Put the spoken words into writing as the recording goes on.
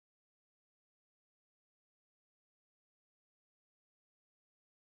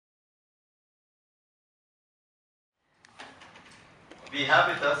We have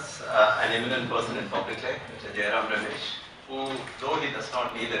with us an eminent person in public life, Mr. Jairam Ramesh, who, though he does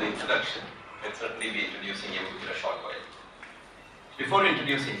not need an introduction, will certainly be introducing him in a short while. Before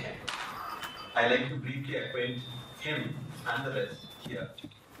introducing him, I'd like to briefly acquaint him and the rest here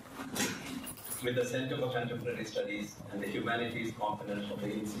with the Center for Contemporary Studies and the Humanities component of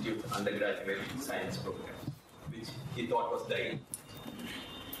the Institute's Undergraduate Science program, which he thought was dying.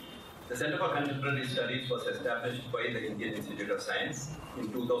 The Center for Contemporary Studies was established by the Indian Institute of Science in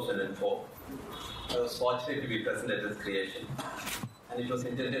 2004. I was fortunate to be present at its creation, and it was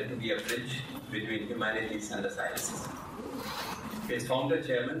intended to be a bridge between humanities and the sciences. Its founder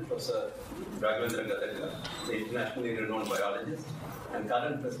chairman, Professor Raghavendra Gadagkar, the internationally renowned biologist and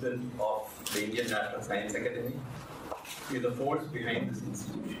current president of the Indian National Science Academy, is the force behind this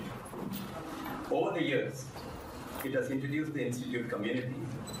institution. Over the years, it has introduced the institute community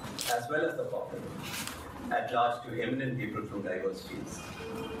as well as the public at large to eminent people from diverse fields.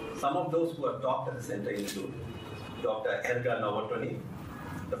 Some of those who have talked at the center include Dr. Erga Novotny,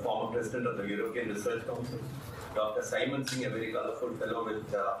 the former president of the European Research Council, Dr. Simon Singh, a very colorful fellow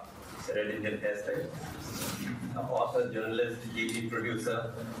with red Indian hairstyle, author, journalist, TV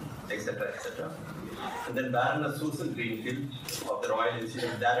producer, etc., etc. And then Baroness Susan Greenfield of the Royal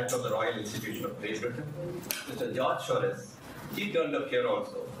Institute, Director of the Royal Institution of Great Britain, Mr. George Shores, he turned up here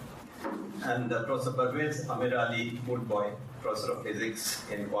also, and Professor Parvez Amir Ali Woodboy, Professor of Physics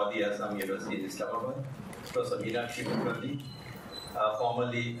in Wadi Azam University in Islamabad, Professor Meenakshi Mukherjee,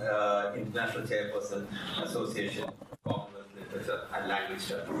 formerly International Chairperson, Association of Commonwealth Literature and Language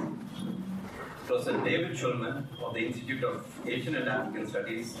Studies. Professor David Shulman of the Institute of Asian and African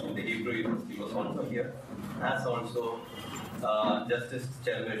Studies in the Hebrew University was also here, as also Justice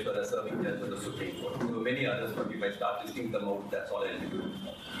Chelmeshwara, serving judge of the Supreme Court. There were many others, but we might start listing them out, that's all I'll do.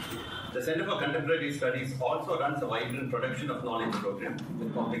 The Center for Contemporary Studies also runs a vibrant production of knowledge program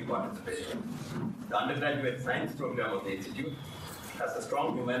with public participation. The undergraduate science program of the Institute has a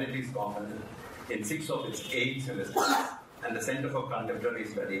strong humanities component in 6 of its 8 semesters, and the Center for Contemporary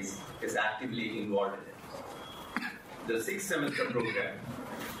Studies is actively involved in it. The 6th semester program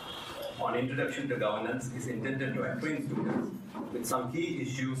on Introduction to Governance is intended to acquaint students with some key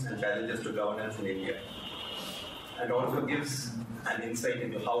issues and challenges to governance in India, and also gives an insight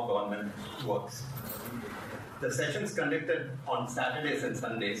into how government works. The sessions conducted on Saturdays and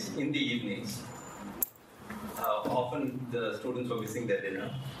Sundays in the evenings, often the students were missing their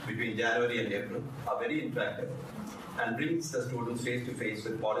dinner between January and April, are very interactive and brings the students face to face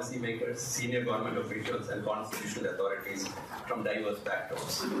with policymakers, senior government officials and constitutional authorities from diverse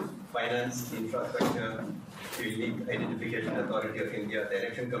backgrounds. Finance, infrastructure, the Unique Identification Authority of India, the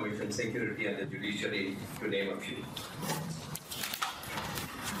Election Commission, security and the judiciary, to name a few.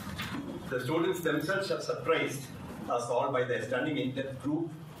 The students themselves have surprised us all by their stunning in-depth group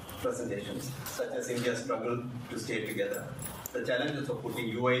presentations, such as India's struggle to stay together, the challenges of putting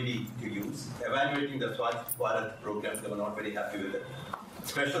UID to use, evaluating the Swachh Bharat programs, they were not very happy with it,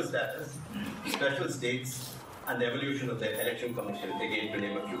 special status, special states, and the evolution of the Election Commission, again to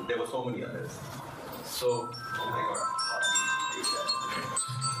name a few. There were so many others. So, oh my God,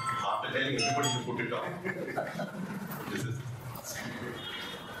 after telling everybody to put it on. This is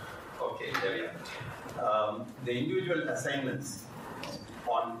okay, there we are. The individual assignments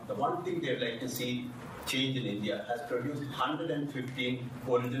on the one thing they'd like to see change in India has produced 115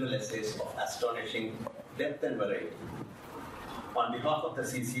 original essays of astonishing depth and variety. On behalf of the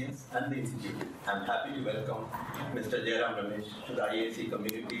CCS and the Institute, I'm happy to welcome Mr. Jairam Ramesh to the IAC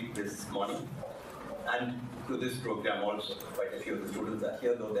community this morning, and to this program also. Quite a few of the students are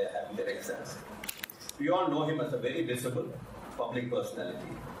here, though they're having their exams. We all know him as a very visible public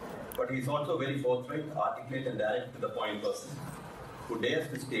personality, but he's also very forthright, articulate, and direct to the point person, who dares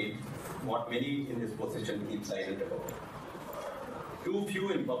to state what many in his position keep silent about. Too few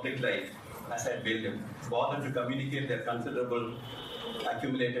in public life, as I build him, bother to communicate their considerable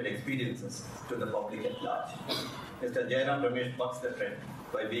accumulated experiences to the public at large. Mr. Jairam Ramesh bucks the trend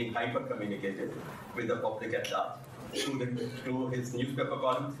by being hyper-communicative with the public at large through his newspaper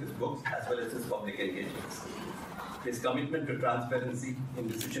columns, his books, as well as his public engagements. His commitment to transparency in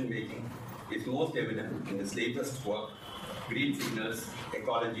decision-making is most evident in his latest work, Green Signals,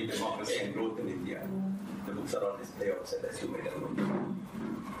 Ecology, Democracy and Growth in India. The books are on display outside, as you may know.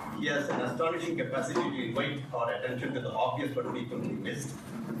 He has an astonishing capacity to invite our attention to the obvious but frequently missed.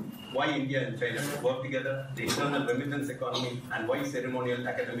 Why India and China should work together, the internal remittance economy, and why ceremonial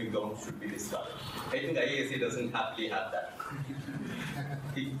academic gowns should be discarded. I think IAC doesn't happily have that.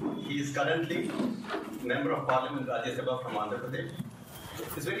 He is currently Member of Parliament Rajya Sabha from Andhra Pradesh,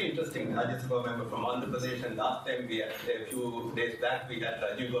 It's very interesting. Rajya Sabha member from Andhra Pradesh, and last time we had, a few days back, we had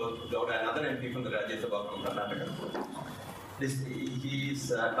Rajiv Gowda, another MP from the Rajya Sabha from Karnataka. He is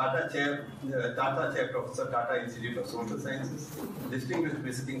Tata Chair, Professor, Tata Institute of Social Sciences, Distinguished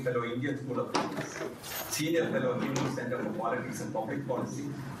Visiting Fellow, Indian School of Business, Senior Fellow, New Center for Politics and Public Policy,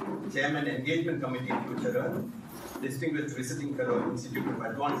 Chairman, Engagement Committee, Future Earth, Distinguished Visiting Fellow, Institute of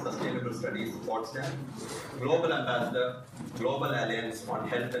Advanced Sustainable Studies, Potsdam, Global Ambassador, Global Alliance on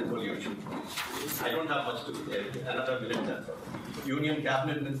Health and Pollution. I don't have much to say, another minute, that's all. Union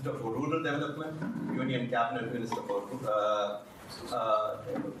Cabinet Minister for Rural Development, Union Cabinet Minister for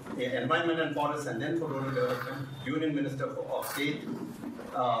Environment and Forest, and then for Rural Development, Union Minister of State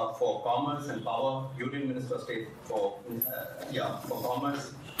for Commerce and Power, Union Minister of State for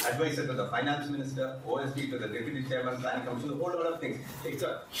Commerce, Advisor to the Finance Minister, OSD to the Deputy Chairman, Planning Commission, a whole lot of things. It's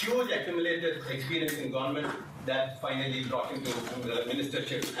a huge accumulated experience in government that finally brought him to the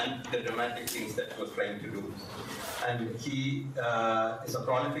ministership and the dramatic things that he was trying to do. And he is a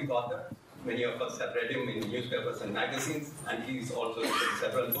prolific author. Many of us have read him in newspapers and magazines, and he's also written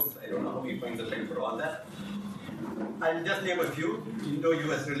several books. I don't know how he finds the time for all that. I'll just name a few.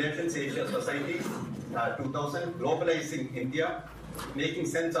 Indo-US Relations, Asia Society, 2000, Globalizing India, Making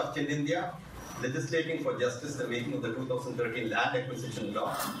Sense of Chin India, Legislating for Justice, the Making of the 2013 Land Acquisition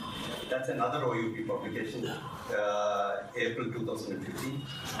Law. That's another OUP publication, April 2015.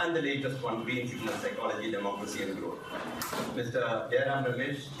 And the latest one, Green Signals, Ecology, Democracy and Growth. Mr. Jairam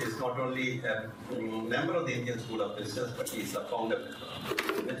Ramesh is not only a member of the Indian School of Business, but he's a founder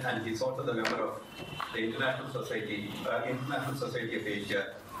member. And he's also the member of the International Society of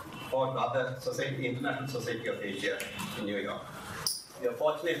Asia, or rather, International Society of Asia in New York. We are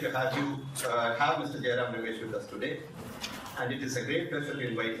fortunate to have Mr. Jairam Ramesh with us today, and it is a great pleasure to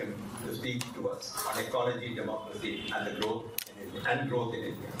invite him to speak to us on ecology, democracy, and the growth in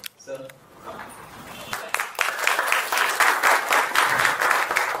India. Sir.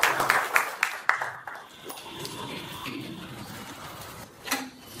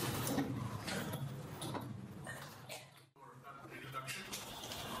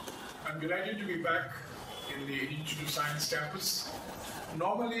 I'm delighted to be back in the Institute of Science campus.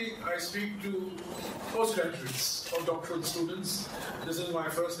 Normally, I speak to postgraduates or doctoral students. This is my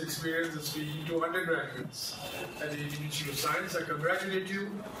first experience of speaking to undergraduates at the Institute of Science. I congratulate you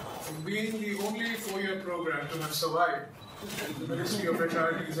for being the only four-year program to have survived the Ministry of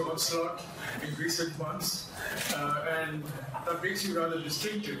HRD's onslaught in recent months. And that makes you rather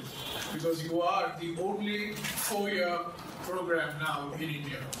distinctive because you are the only four-year program now in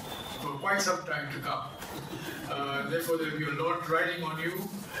India for quite some time to come. Therefore, there will be a lot riding on you.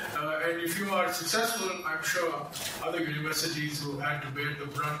 And if you are successful, I'm sure other universities who had to bear the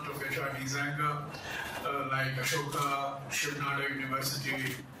brunt of HRD's anger, like Ashoka, Shiv Nada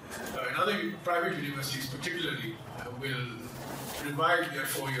University, and other private universities particularly, will revive their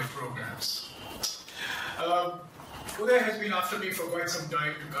four-year programs. Uday has been after me for quite some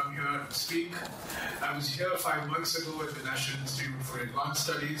time to come here and speak. I was here 5 months ago at the National Institute for Advanced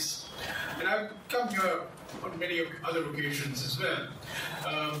Studies, and I've come here on many other occasions as well.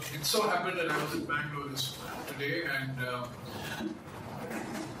 It so happened that I was in Bangalore today, and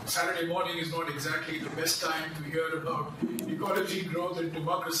Saturday morning is not exactly the best time to hear about ecology, growth and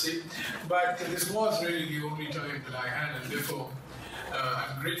democracy, but this was really the only time that I had, and therefore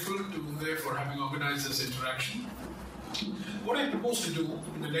I'm grateful to Uday for having organized this interaction. What I propose to do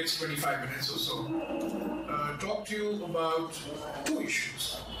in the next 25 minutes or so, talk to you about two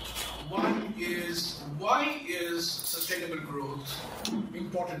issues. One is, why is sustainable growth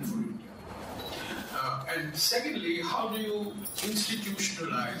important for India? And secondly, how do you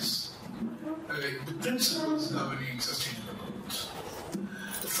institutionalize the principles governing sustainable growth?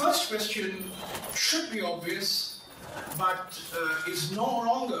 The first question should be obvious, but is no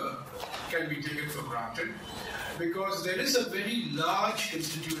longer can be taken for granted, because there is a very large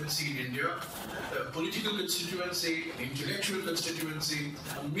constituency in India, a political constituency, an intellectual constituency,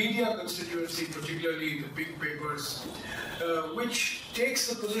 a media constituency, particularly the big papers, which takes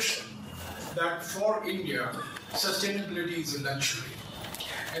the position that for India, sustainability is a luxury,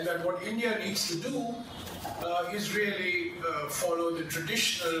 and that what India needs to do is really follow the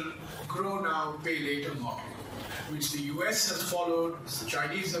traditional grow now, pay later model, which the US has followed, which the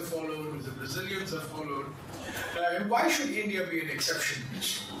Chinese have followed, which the Brazilians have followed. And why should India be an exception?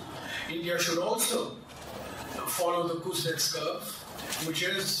 India should also follow the Kuznets curve, which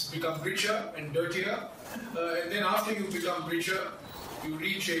is become richer and dirtier, and then after you become richer, you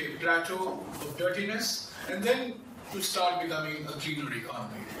reach a plateau of dirtiness, and then you start becoming a cleaner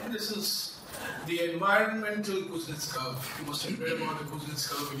economy. And this is the environmental Kuznets curve. You must have read about the Kuznets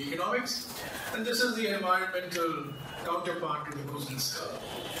curve in economics. And this is the environmental counterpart to the Kuznets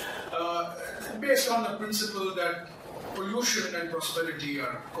curve. Based on the principle that pollution and prosperity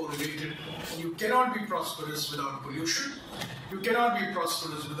are correlated. You cannot be prosperous without pollution. You cannot be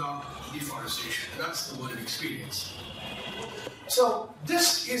prosperous without deforestation. That's the world experience. So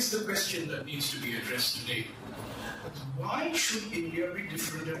this is the question that needs to be addressed today. Why should India be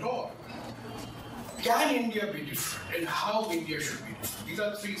different at all? Can India be different, and how India should be different? These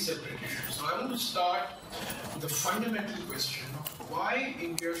are three separate issues. So I want to start with the fundamental question of why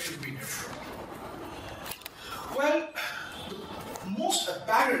India should be different. Well, the most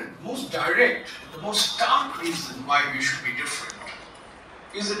apparent, most direct, the most stark reason why we should be different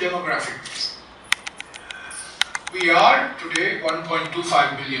is the demographic reason. We are today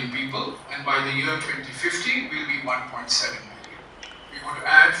 1.25 billion people, and by the year 2050 we'll be 1.7 billion. We're going to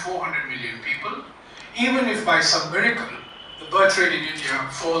add 400 million people, even if by some miracle the birth rate in India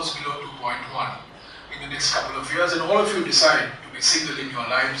falls below 2.1 in the next couple of years, and all of you decide to be single in your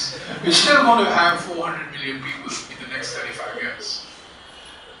lives, we're still going to have 400 million people in the next 35 years.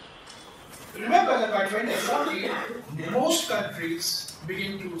 Remember that by 2040, most countries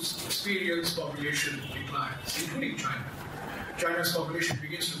begin to experience population declines, including China. China's population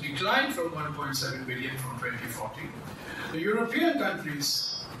begins to decline from 1.7 billion from 2040. The European countries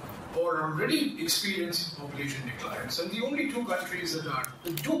are already experiencing population declines, and the only two countries that are,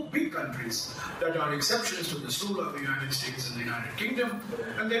 the two big countries that are exceptions to this rule are the United States and the United Kingdom,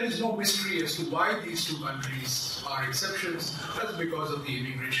 and there is no mystery as to why these two countries are exceptions. That's because of the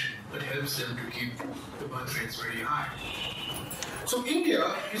immigration that helps them to keep the birth rates very high. So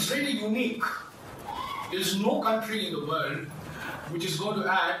India is really unique. There is no country in the world which is going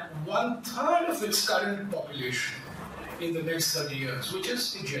to add 1/3 of its current population in the next 30 years, which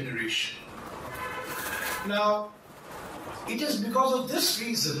is a generation. Now, it is because of this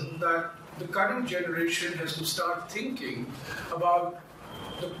reason that the current generation has to start thinking about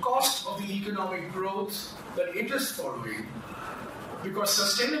the cost of the economic growth that it is following, because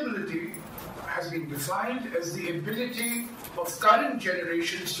sustainability has been defined as the ability of current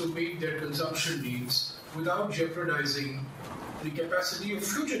generations to meet their consumption needs without jeopardizing the capacity of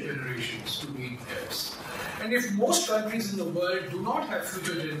future generations to meet theirs. And if most countries in the world do not have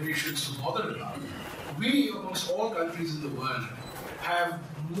future generations to bother about, we, amongst all countries in the world, have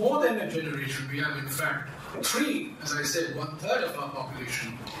more than a generation. We have, in fact, three, as I said, 1/3 of our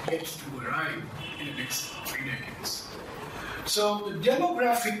population yet to arrive in the next 3 decades. So the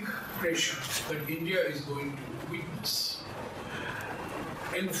demographic pressure that India is going to witness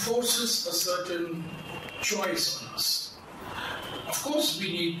enforces a certain choice on us. Of course, we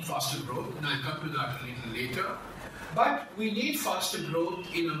need faster growth, and I'll come to that a little later, but we need faster growth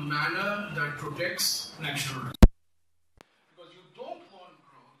in a manner that protects natural resources. Because you don't want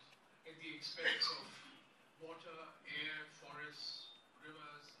growth at the expense of water, air, forests,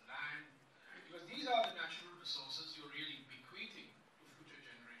 rivers, land, because these are the natural resources you're really bequeathing to future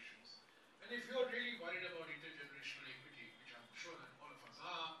generations. And if you're really worried about intergenerational equity, which I'm sure that all of us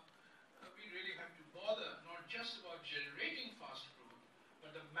are, we really have to bother not just about generating fast growth,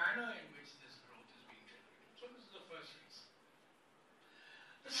 but the manner in which this growth is being generated. So this is the first reason.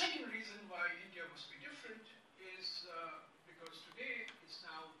 The second reason why India must be different is because today it's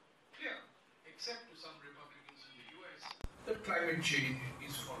now clear, except to some Republicans in the US, that climate change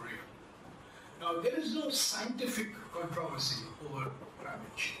is for real. Now, there is no scientific controversy over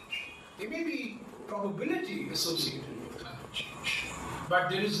climate change. There may be probability associated with climate change, but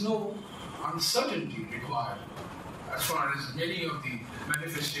there is no uncertainty required as far as many of the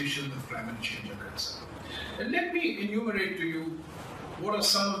manifestations of climate change are concerned. And let me enumerate to you what are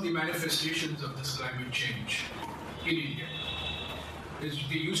some of the manifestations of this climate change in India. There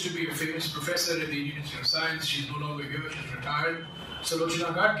used to be a famous professor at the Indian Institute of Science. She's no longer here, she's retired,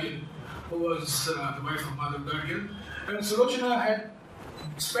 Sulochana Gadgil, who was the wife of Madhav Gadgil. And Sulochana had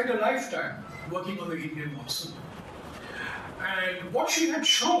spent a lifetime working on the Indian monsoon. And what she had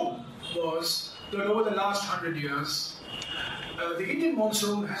shown was that over the last 100 years, the Indian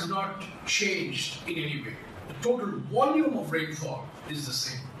monsoon has not changed in any way. The total volume of rainfall is the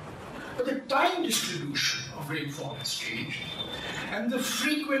same. But the time distribution of rainfall has changed, and the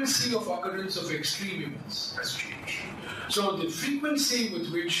frequency of occurrence of extreme events has changed. So the frequency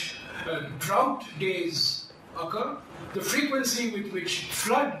with which drought days occur, the frequency with which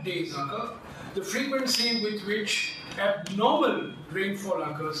flood days occur, the frequency with which abnormal rainfall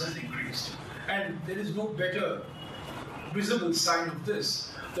occurs has increased. And there is no better visible sign of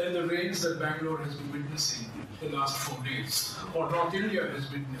this than the rains that Bangalore has been witnessing the last 4 days, or North India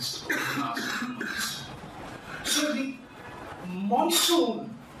has witnessed over the last few months. So the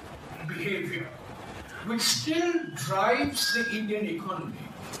monsoon behavior, which still drives the Indian economy,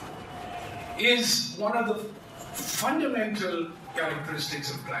 is one of the fundamental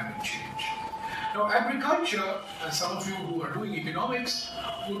characteristics of climate change. Now, agriculture, as some of you who are doing economics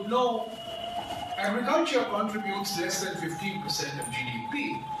would know, agriculture contributes less than 15% of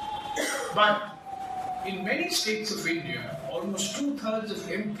GDP. But in many states of India, almost 2/3 of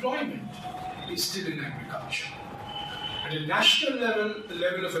employment is still in agriculture. At a national level, the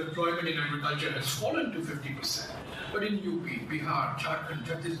level of employment in agriculture has fallen to 50%. But in UP, Bihar, Jharkhand,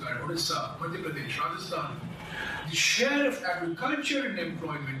 Chhattisgarh, Odisha, Madhya Pradesh, Rajasthan, the share of agriculture in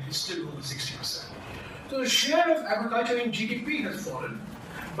employment is still over 60%. So the share of agriculture in GDP has fallen,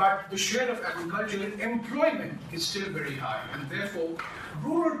 but the share of agriculture in employment is still very high, and therefore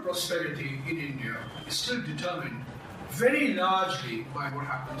rural prosperity in India is still determined very largely by what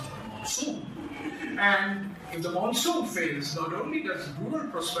happens to the monsoon. And if the monsoon fails, not only does rural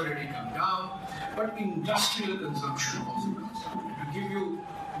prosperity come down, but industrial consumption also comes down. To give you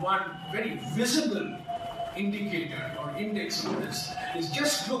one very visible indicator or index of this is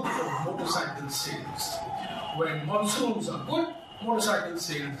just look for motorcycle sales. When monsoons are good, motorcycle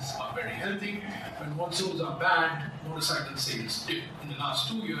sales are very healthy. When monsoons are bad, motorcycle sales dip. In the last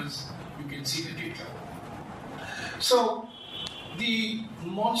 2 years, you can see the data. So, the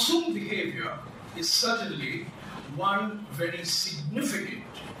monsoon behavior is certainly one very significant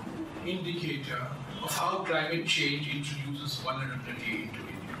indicator of how climate change introduces vulnerability into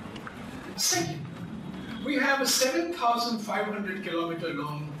India. Second, we have a 7,500 kilometer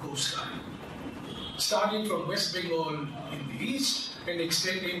long coastline, starting from West Bengal in the east and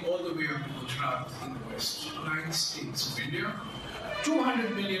extending all the way up to Gujarat in the west. 9 states of India,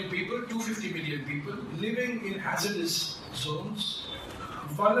 200 million people, 250 million people living in hazardous zones,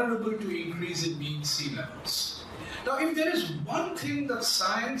 vulnerable to increase in mean sea levels. Now, if there is one thing that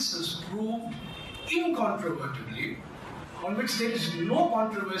science has proved incontrovertibly, on which there is no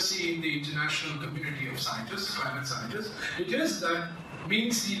controversy in the international community of scientists, climate scientists, it is that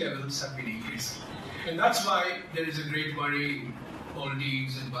mean sea levels have been increasing. And that's why there is a great worry in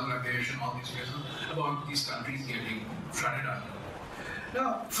Maldives and Bangladesh and all these places about these countries getting flooded under.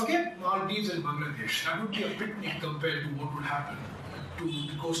 Now, forget Maldives and Bangladesh. That would be a picnic compared to what would happen to the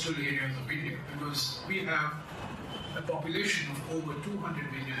coastal areas of India, because we have a population of over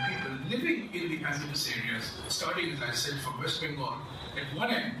 200 million people living in the hazardous areas, starting, as I said, from West Bengal at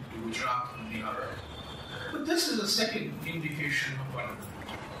one end to Gujarat on the other. But this is a second indication of vulnerability.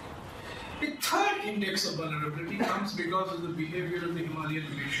 The third index of vulnerability comes because of the behavior of the Himalayan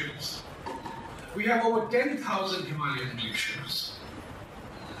glaciers. We have over 10,000 Himalayan glaciers.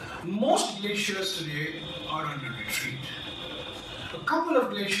 Most glaciers today are under retreat. A couple of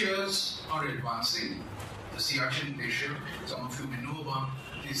glaciers are advancing. The Siachen Glacier, some of you may know about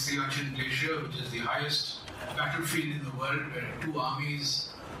the Siachen Glacier, which is the highest battlefield in the world where 2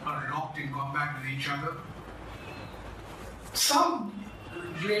 armies are locked in combat with each other. Some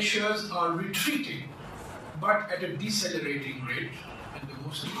glaciers are retreating, but at a decelerating rate. And the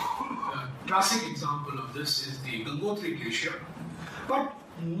most classic example of this is the Gangotri Glacier. But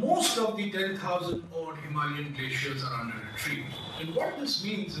most of the 10,000 odd Himalayan glaciers are under retreat. And what this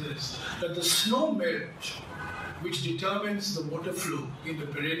means is that the snow melt, which determines the water flow in the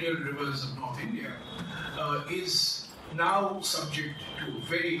perennial rivers of North India, is now subject to a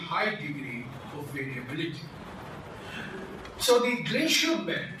very high degree of variability. So the glacial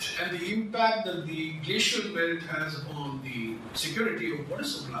melt and the impact that the glacial melt has on the security of water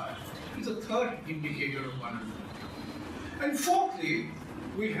supply is a third indicator of vulnerability. And fourthly,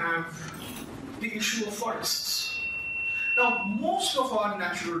 we have the issue of forests. Now, most of our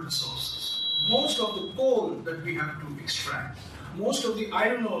natural resources, most of the coal that we have to extract, most of the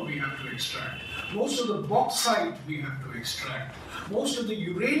iron ore we have to extract, most of the bauxite we have to extract, most of the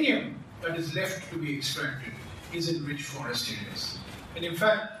uranium that is left to be extracted is in rich forest areas. And in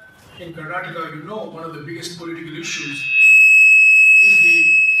fact, in Karnataka, you know, one of the biggest political issues is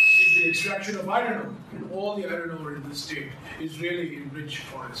the extraction of iron ore. And all the iron ore in the state is really in rich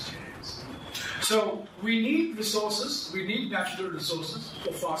forest areas. So we need resources, we need natural resources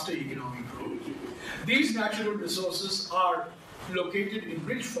for faster economic growth. These natural resources are located in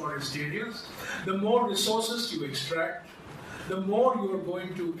rich forest areas. The more resources you extract, the more you are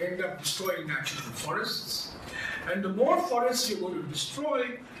going to end up destroying natural forests. And the more forests you're going to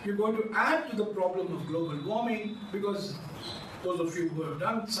destroy, you're going to add to the problem of global warming, because those of you who have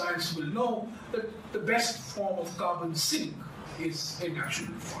done science will know that the best form of carbon sink is a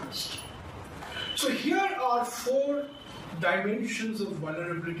national forest. So here are 4 dimensions of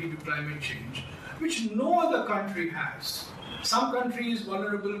vulnerability to climate change, which no other country has. Some countries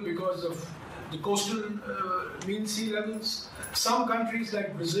vulnerable because of the coastal mean sea levels. Some countries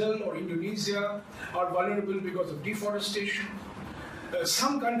like Brazil or Indonesia are vulnerable because of deforestation.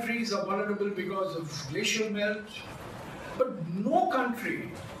 Some countries are vulnerable because of glacial melt. But no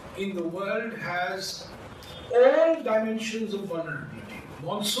country in the world has all dimensions of vulnerability: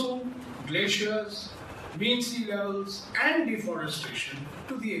 monsoon, glaciers, mean sea levels, and deforestation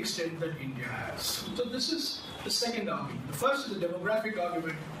to the extent that India has. So this is the second argument. The first is the demographic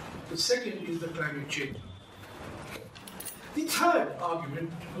argument. The second is the climate change. The third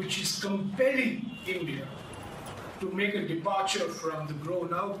argument, which is compelling India to make a departure from the grow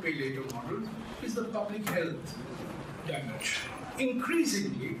now, pay later model, is the public health dimension.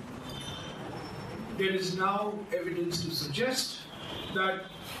 Increasingly, there is now evidence to suggest that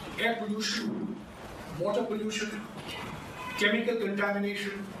air pollution, water pollution, chemical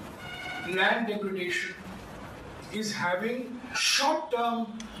contamination, land degradation is having short-term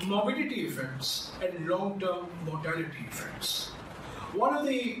morbidity effects and long-term mortality effects. One of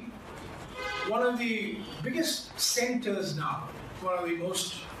the biggest centers now, one of the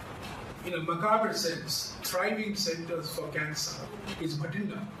most, in a macabre sense, thriving centers for cancer is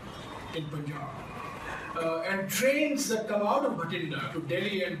Bhatinda in Punjab. And trains that come out of Bhatinda to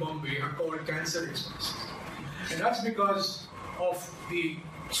Delhi and Bombay are called cancer expresses. And that's because of the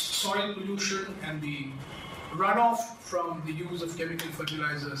soil pollution and the runoff from the use of chemical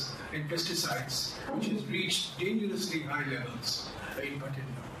fertilizers and pesticides, which has reached dangerously high levels in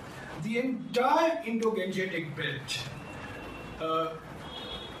Bhatinda. The entire Indo-Gangetic belt,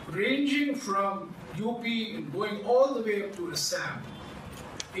 ranging from UP and going all the way up to Assam,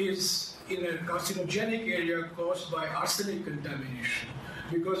 is in a carcinogenic area caused by arsenic contamination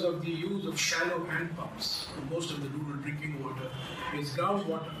because of the use of shallow hand pumps. Most of the rural drinking water is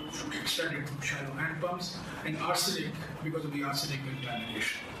groundwater extracted from shallow hand pumps, and arsenic because of the arsenic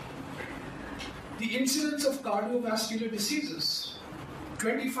contamination. The incidence of cardiovascular diseases: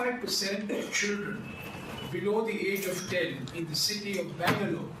 25% of children below the age of 10 in the city of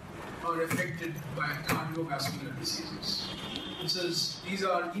Bangalore are affected by cardiovascular diseases. These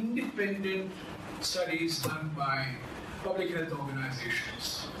are independent studies done by public health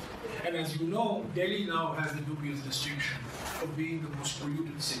organizations. And as you know, Delhi now has the dubious distinction of being the most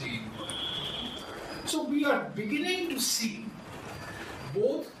polluted city in the world. So we are beginning to see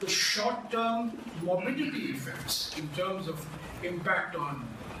both the short-term morbidity effects in terms of impact on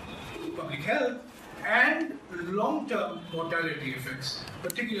public health and long-term mortality effects,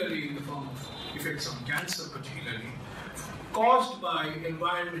 particularly in the form of effects on cancer particularly, caused by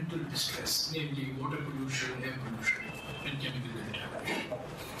environmental distress, namely water pollution, air pollution, and chemical contamination.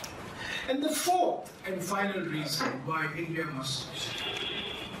 And the fourth and final reason why India must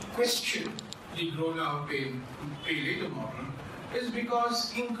question the grow now, pay later model is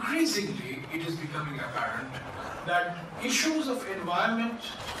because increasingly it is becoming apparent that issues of environment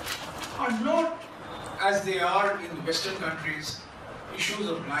are not, as they are in the Western countries, issues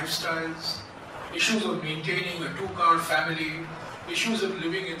of lifestyles, issues of maintaining a 2-car family, issues of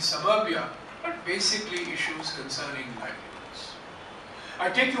living in suburbia, but basically issues concerning livelihoods. I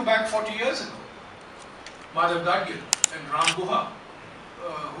take you back 40 years ago. Madhav Gadgil and Ram Guha,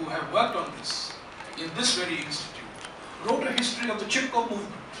 who have worked on this in this very institute, wrote a history of the Chipko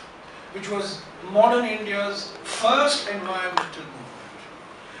movement, which was modern India's first environmental movement.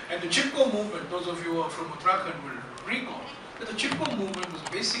 And the Chipko movement, those of you who are from Uttarakhand will recall, that the Chipko movement was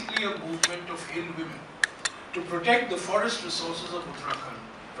basically a movement of hill women to protect the forest resources of Uttarakhand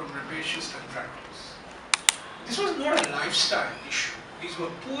from rapacious contractors. This was not a lifestyle issue. These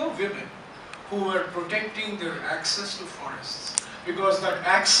were poor women who were protecting their access to forests because that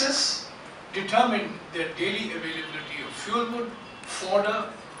access determined their daily availability of fuel wood, fodder,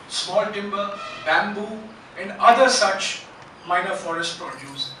 small timber, bamboo, and other such minor forest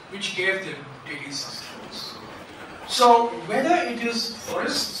produce which gave them daily sustenance. So whether it is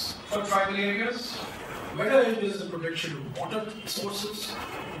forests for tribal areas, whether it is the protection of water sources,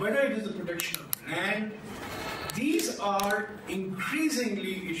 whether it is the protection of land, these are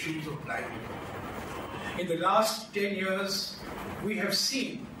increasingly issues of livelihood. In the last 10 years, we have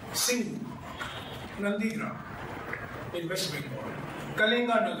seen Singhu, Nandigram in West Bengal,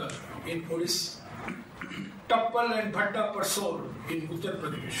 Kalinga Nagar in Odisha, Tappal and Bhatta Parsol in Uttar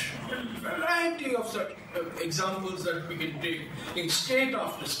Pradesh. A variety of such examples that we can take in state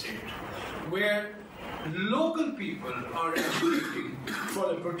after state, where local people are advocating for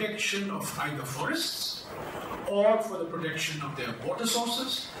the protection of either forests or for the protection of their water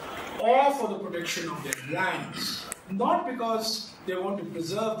sources, or for the protection of their lands. Not because they want to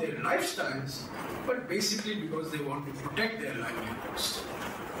preserve their lifestyles, but basically because they want to protect their livelihoods.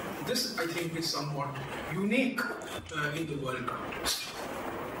 This, I think, is somewhat unique in the world context.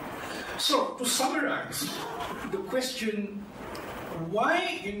 So, to summarize, the question,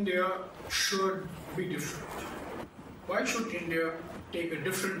 why India should be different? Why should India take a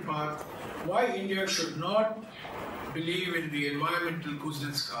different path? Why India should not believe in the environmental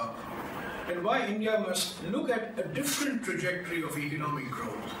Kuznets-Carver? And why India must look at a different trajectory of economic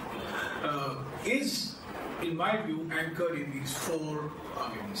growth is, in my view, anchored in these four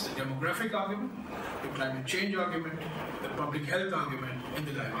arguments: the demographic argument, the climate change argument, the public health argument, and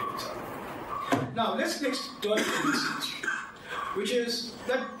the livelihoods argument. Now, let's next turn to this issue, which is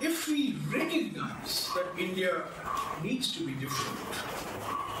that if we recognize that India needs to be different,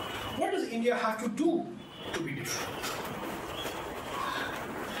 what does India have to do to be different?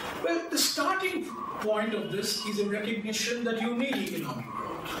 Well, the starting point of this is a recognition that you need economic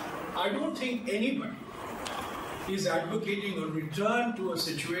growth. I don't think anybody is advocating a return to a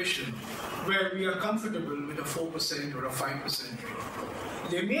situation where we are comfortable with a 4% or a 5% rate of growth.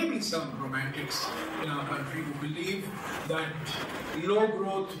 There may be some romantics in our country who believe that low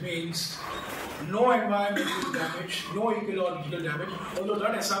growth means no environmental damage, no ecological damage, although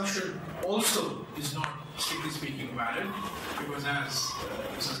that assumption also is not, strictly speaking, valid, because as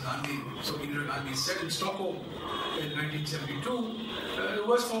Mrs. Gandhi, so Indira Gandhi said in Stockholm in 1972, the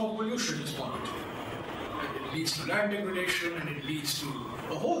worst form of pollution is poverty. It leads to land degradation and it leads to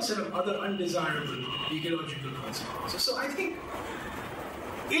a whole set of other undesirable ecological consequences. So I think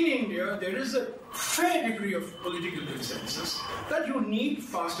in India there is a fair degree of political consensus that you need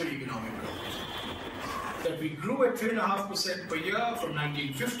faster economic growth. That we grew at 3.5% per year from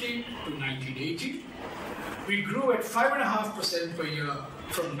 1950 to 1980. We grew at 5.5% per year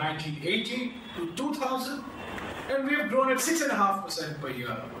from 1980 to 2000. And we have grown at 6.5% per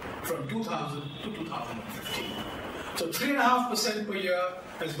year from 2000 to 2015. So 3.5% per year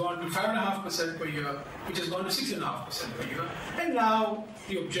has gone to 5.5% per year, which has gone to 6.5% per year. And now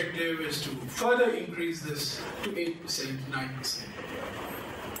the objective is to further increase this to 8%, 9%.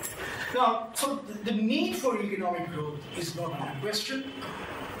 Now, so the need for economic growth is not under question,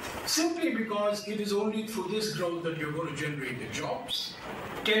 simply because it is only through this growth that you're going to generate the jobs.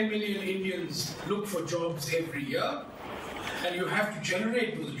 10 million Indians look for jobs every year, and you have to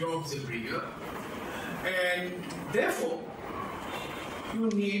generate those jobs every year. And therefore, you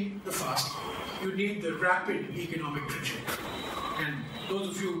need the fast growth. You need the rapid economic trajectory. And those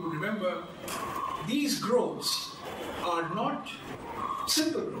of you who remember, these growths are not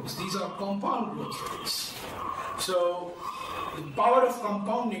simple growths. These are compound growth rates. So the power of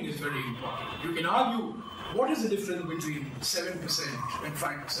compounding is very important. You can argue, what is the difference between 7% and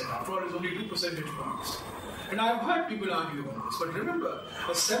 5%? After all, it's only 2 percentage points. And I've heard people argue on this. But remember,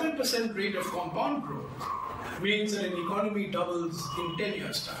 a 7% rate of compound growth means that an economy doubles in 10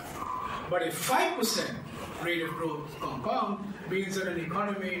 years' time. But a 5% rate of growth compound means that an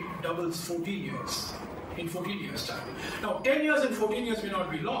economy doubles 14 years. In 14 years' time. Now, 10 years and 14 years may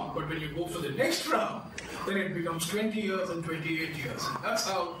not be long, but when you go for the next round, then it becomes 20 years and 28 years. And that's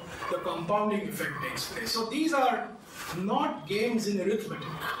how the compounding effect takes place. So these are not games in arithmetic.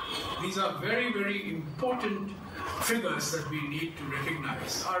 These are very, very important figures that we need to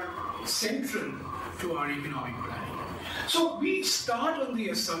recognize, are central to our economic planning. So we start on the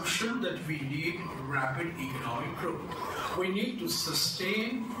assumption that we need rapid economic growth. We need to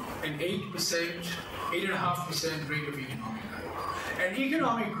sustain an 8%, 8.5% rate of economic growth. And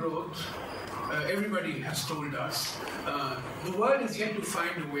economic growth, everybody has told us, the world is yet to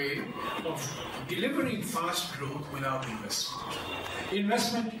find a way of delivering fast growth without investment.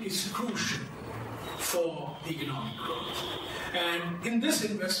 Investment is crucial for economic growth. And in this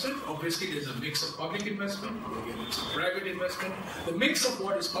investment, obviously there's a mix of public investment, a mix of private investment. The mix of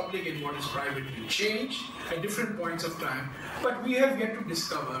what is public and what is private will change at different points of time. But we have yet to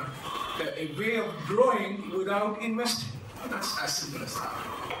discover a way of growing without investing. That's as simple as that.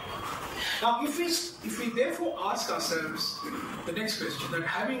 Now, if we therefore ask ourselves the next question, that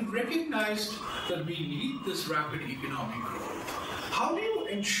having recognized that we need this rapid economic growth, how do you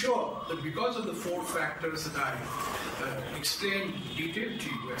ensure that because of the four factors that I explained in detail to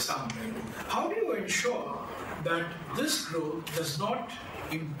you at some length, how do you ensure that this growth does not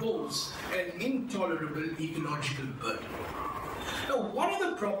impose an intolerable ecological burden? Now, one of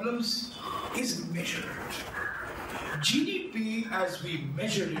the problems is measured. GDP, as we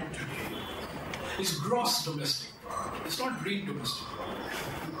measure it today, is gross domestic product. It's not real domestic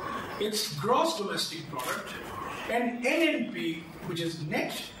product. It's gross domestic product, And NNP, which is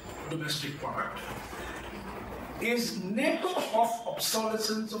net domestic product, is net of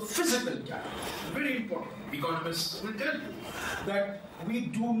obsolescence of physical capital. Very important. Economists will tell you that we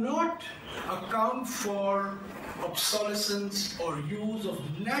do not account for obsolescence or use of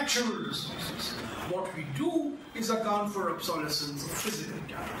natural resources. What we do is account for obsolescence of physical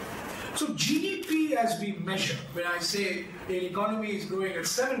capital. So GDP as we measure, when I say the economy is growing at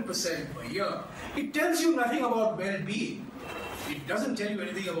 7% per year, it tells you nothing about well-being. It doesn't tell you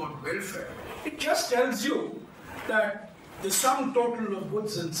anything about welfare. It just tells you that the sum total of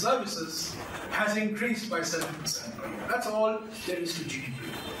goods and services has increased by 7% per year. That's all there is to GDP.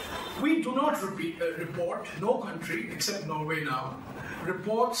 We do not report, no country except Norway now,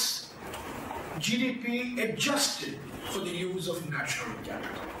 reports GDP adjusted for the use of natural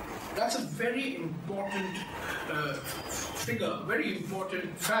capital. That's a very important figure, very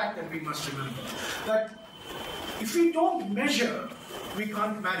important fact that we must remember. That if we don't measure, we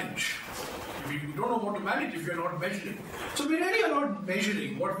can't manage. We don't know how to manage if we are not measuring. So we really are not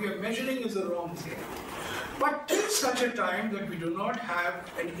measuring. What we are measuring is the wrong thing. But till such a time that we do not have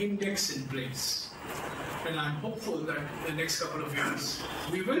an index in place, and I'm hopeful that in the next couple of years,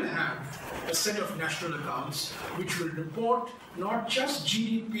 we will have a set of national accounts which will report not just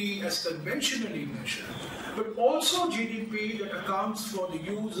GDP as conventionally measured, but also GDP that accounts for the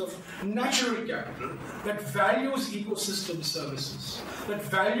use of natural capital, that values ecosystem services, that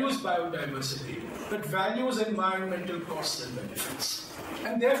values biodiversity, that values environmental costs and benefits,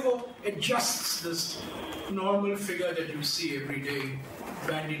 and therefore adjusts this normal figure that you see every day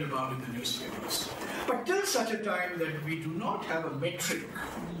bandied about in the newspapers. But till such a time that we do not have a metric,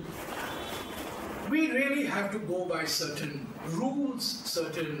 we really have to go by certain rules,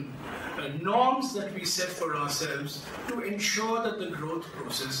 certain norms that we set for ourselves to ensure that the growth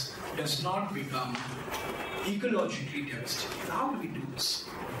process does not become ecologically devastating. How do we do this?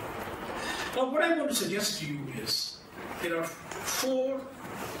 Now, what I want to suggest to you is there are 4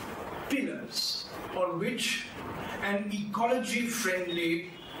 pillars on which an ecology-friendly,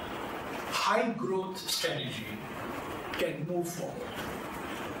 high-growth strategy can move forward.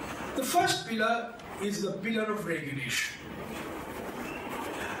 The first pillar is the pillar of regulation.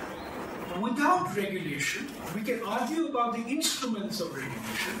 Without regulation, we can argue about the instruments of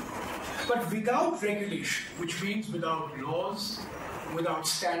regulation, but without regulation, which means without laws, without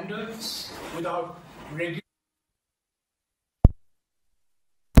standards, without regulation,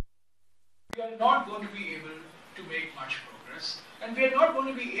 we are not going to be able to make much progress, and we are not going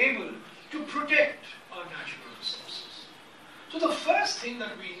to be able to protect our natural resources. So the first thing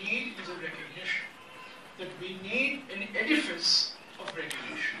that we need is a recognition that we need an edifice of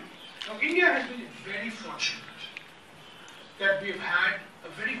regulation. Now, India has been very fortunate that we've had a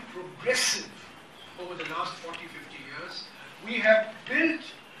very progressive, over the last 40, 50 years, we have built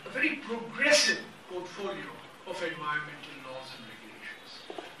a very progressive portfolio of environmental laws and regulations.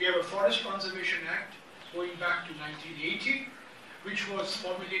 We have a Forest Conservation Act going back to 1980, which was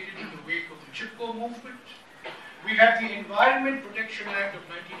formulated in the wake of the Chipko movement. We have the Environment Protection Act of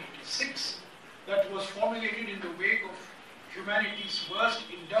 1986 that was formulated in the wake of humanity's worst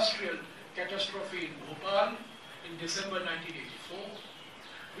industrial catastrophe in Bhopal in December 1984.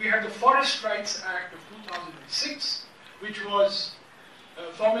 We have the Forest Rights Act of 2006, which was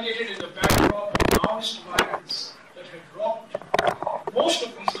formulated in the backdrop of Maoist violence that had rocked most of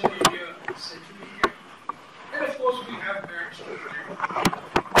Eastern India and Central India. And of course, we have acts to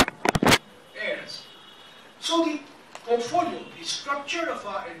protect airs. So the portfolio, the structure of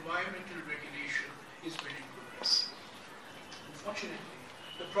our environmental regulation is very progressive. Unfortunately,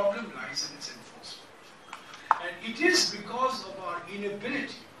 the problem lies in its enforcement. And it is because of our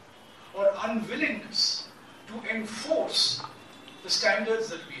inability or unwillingness to enforce the standards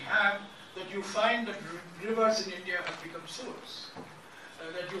that we have that you find that rivers in India have become sewers.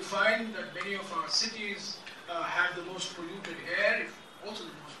 That you find that many of our cities have the most polluted air, also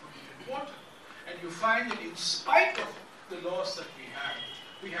the most polluted water. And you find that in spite of the laws that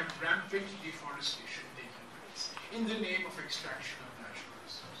we have rampant deforestation taking place in the name of extraction of natural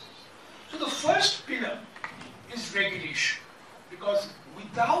resources. So the first pillar is regulation, because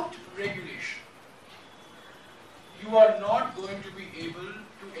without regulation, you are not going to be able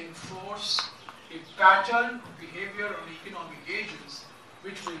to enforce a pattern of behavior on economic agents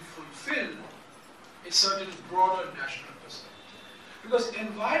which will fulfill a certain broader national perspective. Because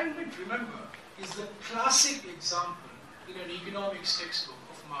environment, remember, is the classic example in an economics textbook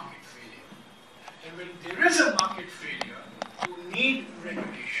of market failure. And when there is a market failure, you need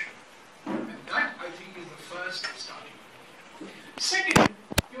regulation. And that, I think, is the first starting point. Second,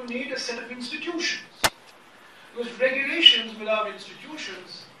 you need a set of institutions. Because regulations without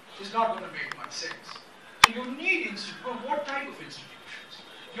institutions is not going to make much sense. So you need institutions. What type of institutions?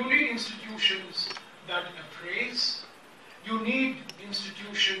 You need institutions that appraise. You need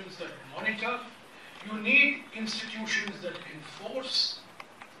institutions that monitor. You need institutions that enforce.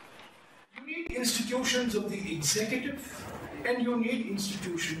 You need institutions of the executive, and you need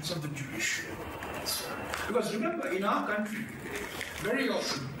institutions of the judiciary. Because remember, in our country, very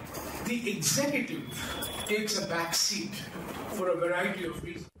often, the executive takes a back seat for a variety of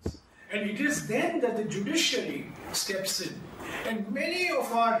reasons. And it is then that the judiciary steps in. And many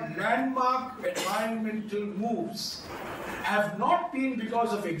of our landmark environmental moves have not been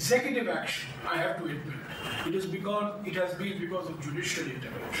because of executive action, I have to admit. It has been because of judicial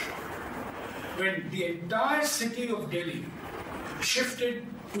intervention. When the entire city of Delhi shifted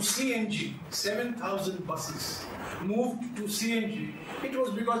to CNG, 7,000 buses moved to CNG, it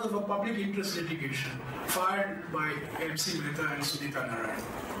was because of a public interest litigation filed by MC Mehta and Sunita Narayan.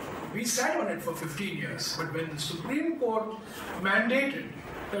 We sat on it for 15 years, but when the Supreme Court mandated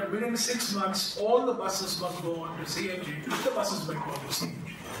that within 6 months all the buses must go on to CNG, the buses went on to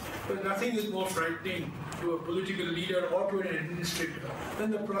CNG. But nothing is more frightening to a political leader or to an administrator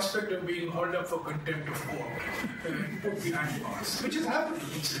than the prospect of being hauled up for contempt of court and put behind bars, which has happened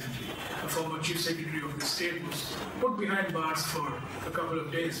incidentally. A former chief secretary of the state was put behind bars for a couple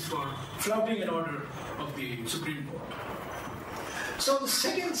of days for flouting an order of the Supreme Court. So the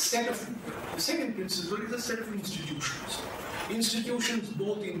second principle is a set of institutions. Institutions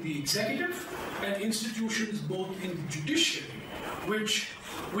both in the executive and institutions both in the judiciary, which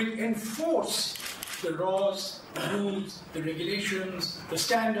will enforce the laws, the rules, the regulations, the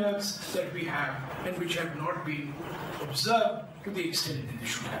standards that we have and which have not been observed to the extent that they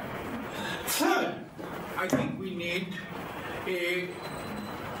should have. Third, I think we need a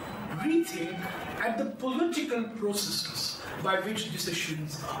rethink at the political processes by which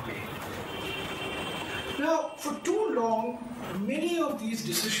decisions are made. Now, for too long, many of these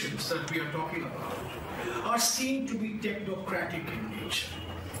decisions that we are talking about are seen to be technocratic in nature.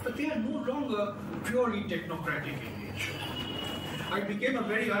 But they are no longer purely technocratic in nature. I became a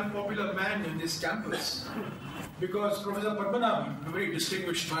very unpopular man in this campus because Professor Padmanabhan, a very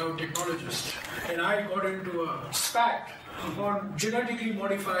distinguished biotechnologist, and I got into a spat on genetically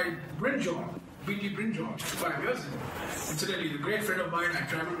modified brinjal, BT brinjal, 5 years ago. Incidentally, a great friend of mine, I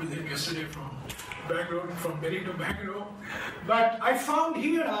traveled with him yesterday from Bangalore, from Delhi to Bangalore. But I found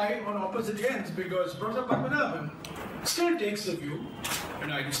he and I on opposite ends because Professor Padmanabhan still takes the view,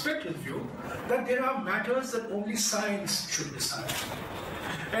 and I respect his view, that there are matters that only science should decide.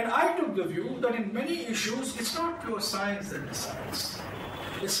 And I took the view that in many issues, it's not pure science that decides.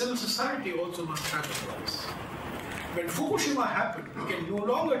 The civil society also must have a voice. When Fukushima happened, we can no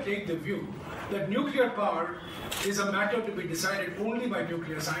longer take the view that nuclear power is a matter to be decided only by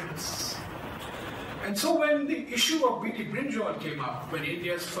nuclear scientists. And so when the issue of BT brinjal came up, when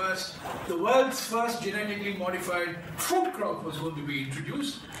the world's first genetically modified food crop was going to be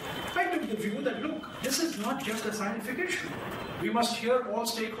introduced, I took the view that, look, this is not just a scientific issue. We must hear all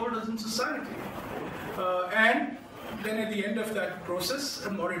stakeholders in society. And then at the end of that process, a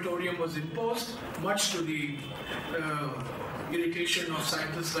moratorium was imposed, much to the irritation of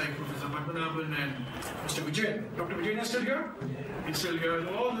scientists like Professor Padmanabhan and Mr. Vijayan. Dr. Vijayan is still here? He's still here.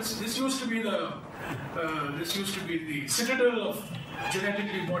 Oh, this used to be the citadel of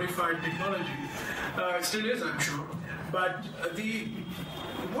genetically modified technology. It still is, I'm sure. But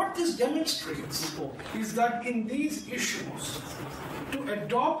what this demonstrates is that in these issues, to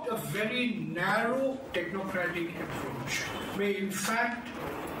adopt a very narrow technocratic approach may in fact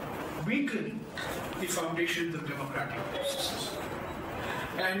weaken the foundations of democratic processes.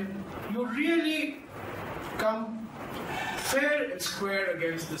 And you really come fair and square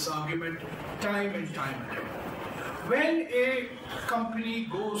against this argument time and time again. When a company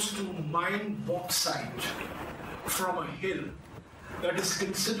goes to mine bauxite from a hill that is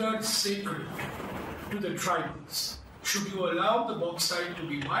considered sacred to the tribals, should you allow the bauxite to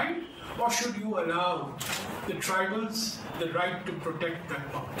be mined, or should you allow the tribals the right to protect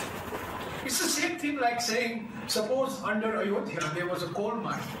that mountain? It's the same thing like saying, suppose under Ayodhya there was a coal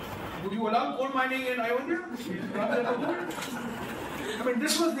mine. Would you allow coal mining in Ayodhya? I mean,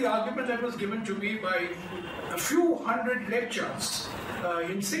 this was the argument that was given to me by a few hundred lecturers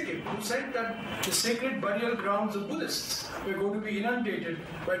in Sikkim who said that the sacred burial grounds of Buddhists were going to be inundated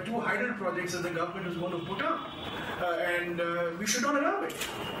by 2 hydel projects that the government was going to put up. And we should not allow it.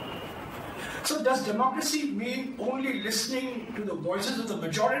 So does democracy mean only listening to the voices of the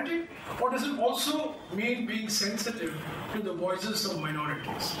majority, or does it also mean being sensitive to the voices of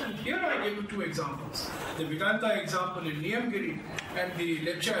minorities? And here I give you two examples. The Vedanta example in Niyamgiri and the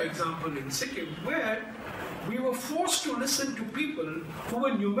Lepcha example in Sikkim, where we were forced to listen to people who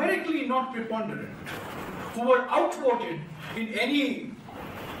were numerically not preponderant, who were outvoted in any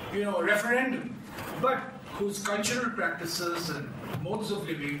referendum, but whose cultural practices and modes of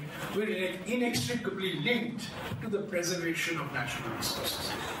living were inextricably linked to the preservation of natural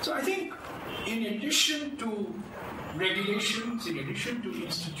resources. So I think in addition to regulations, in addition to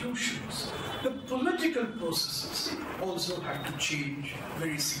institutions, the political processes also have to change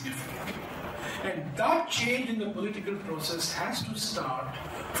very significantly. And that change in the political process has to start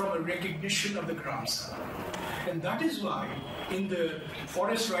from a recognition of the Gram Sabha. And that is why in the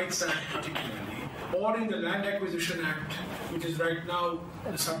Forest Rights Act particularly, or in the Land Acquisition Act, which is right now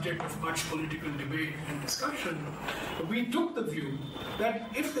the subject of much political debate and discussion, we took the view that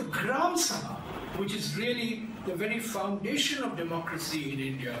if the Gram Sabha, which is really the very foundation of democracy in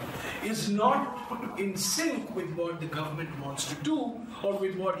India, is not in sync with what the government wants to do or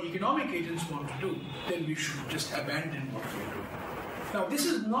with what economic agents want to do, then we should just abandon what we are doing. Now, this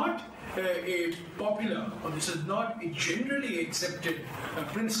is not a popular, or this is not a generally accepted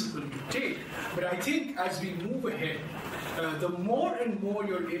principle to take, but I think as we move ahead, the more and more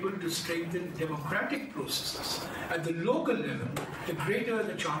you're able to strengthen democratic processes at the local level, the greater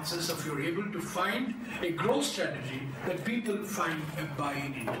the chances of you're able to find a growth strategy that people find a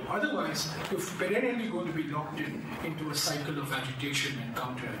buy-in into. Otherwise, you're perennially going to be locked into a cycle of agitation and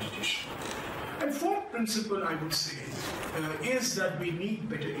counter-agitation. And fourth principle, I would say, is that we need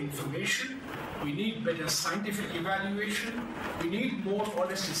better information, we need better scientific evaluation, we need more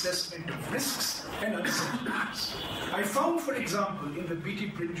honest assessment of risks and uncertainties. I found, for example, in the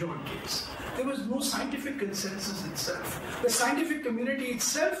B.T. Brinjal case, there was no scientific consensus itself. The scientific community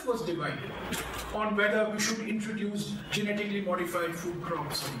itself was divided on whether we should introduce genetically modified food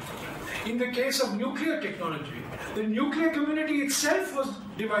crops or not. In the case of nuclear technology, the nuclear community itself was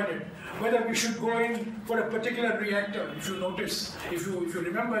divided whether we should go in for a particular reactor. If you notice, if you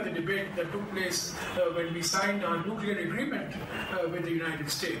remember the debate that took place when we signed our nuclear agreement with the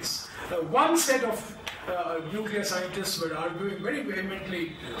United States, one set of nuclear scientists were arguing very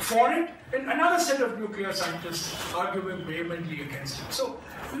vehemently for it, and another set of nuclear scientists arguing vehemently against it. So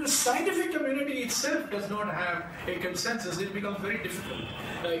the scientific community itself does not have a consensus. It becomes very difficult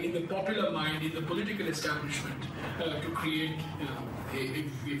in the popular mind, in the political establishment, to create a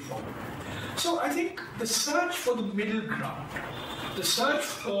way forward. So I think the search for the middle ground, the search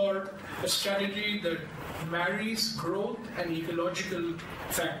for a strategy that marries growth and ecological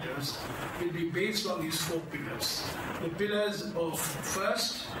factors will be based on these four pillars. The pillars of,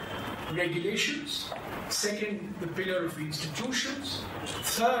 first, regulations; second, the pillar of institutions;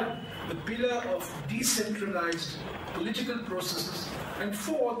 third, the pillar of decentralized political processes; and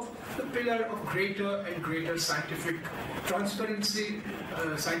fourth, the pillar of greater and greater scientific transparency,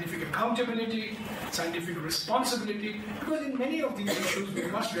 scientific accountability, scientific responsibility, because in many of these issues we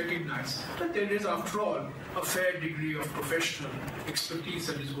must recognize that there is, after all, a fair degree of professional expertise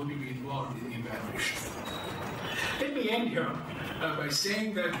that is going to be involved in the evaluation. Let me end here by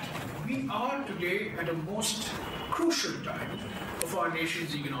saying that we are today at a most crucial time of our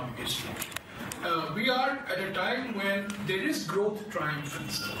nation's economic history. We are at a time when there is growth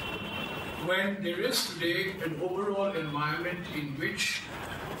triumphant, when there is today an overall environment in which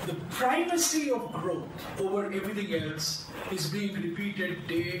the primacy of growth over everything else is being repeated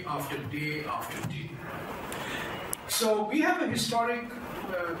day after day after day. So we have a historic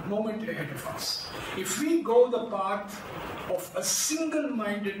moment ahead of us. If we go the path of a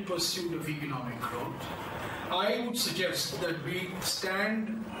single-minded pursuit of economic growth, I would suggest that we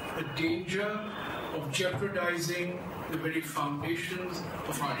stand a danger of jeopardizing the very foundations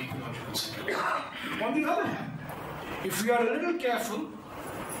of our ecological security. On the other hand, if we are a little careful,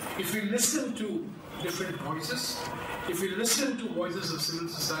 if we listen to different voices, if we listen to voices of civil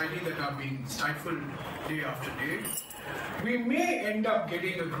society that are being stifled day after day, we may end up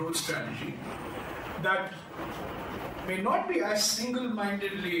getting a growth strategy that may not be as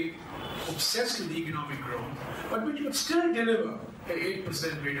single-mindedly obsessed with economic growth, but which would still deliver an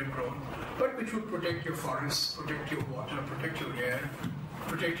 8% rate of growth, but which would protect your forests, protect your water, protect your air,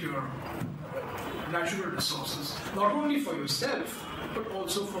 protect your natural resources, not only for yourself, but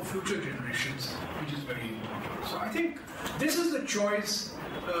also for future generations, which is very important. So I think this is the choice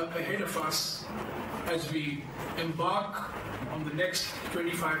ahead of us as we embark on the next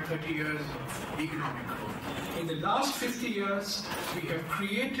 25, 30 years of economic growth. In the last 50 years, we have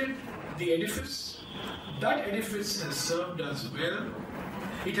created the edifice. That edifice has served us well.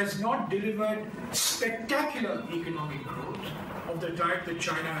 It has not delivered spectacular economic growth of the type that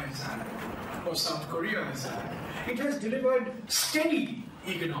China has had or South Korea has had. It has delivered steady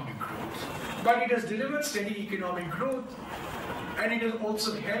economic growth. But it has delivered steady economic growth, and it has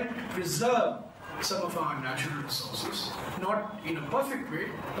also helped preserve some of our natural resources, not in a perfect way,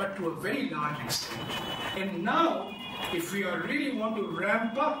 but to a very large extent. And now, if we really want to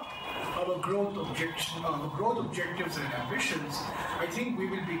ramp up our growth objectives and ambitions, I think we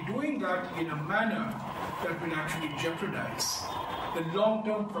will be doing that in a manner that will actually jeopardize the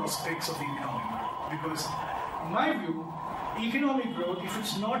long-term prospects of economic growth. Because, in my view, economic growth, if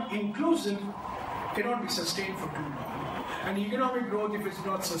it's not inclusive, cannot be sustained for too long. And economic growth, if it's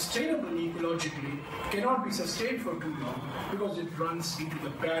not sustainable ecologically, cannot be sustained for too long because it runs into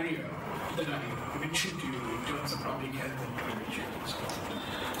the barrier that I mentioned to you in terms of public health and climate change.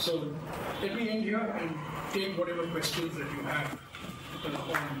 So let me end here and take whatever questions that you have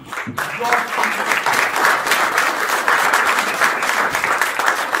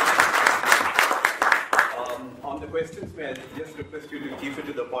on the questions, may I just request you to keep it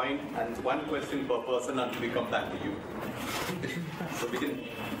to the point and one question per person until we come back to you. So we can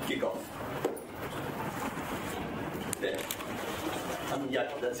kick off. There.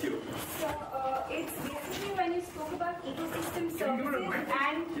 Yeah, that's you. So it's basically when you spoke about ecosystem services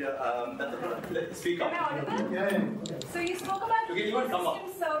and... Let's speak up. Am I audible? Yeah. So you spoke about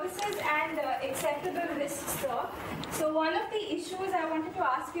ecosystem services and acceptable risks, sir. So one of the issues I wanted to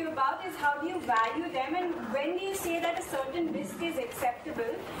ask you about is how do you value them, and when do you say that a certain risk is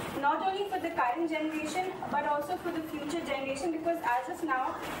acceptable, not only for the current generation but also for the future generation, because as of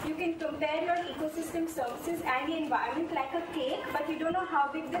now you can compare your ecosystem services and the environment like a cake, but you don't know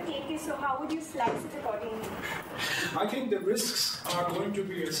how big the cake is, so how would you slice it accordingly? I think the risks are going to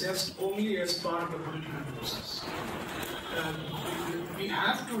be assessed only as part of the political process. We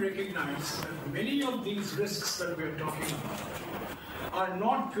have to recognize that many of these risks that we are talking about are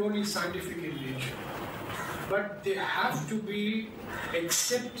not purely scientific in nature, but they have to be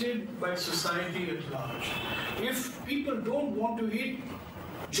accepted by society at large. If people don't want to eat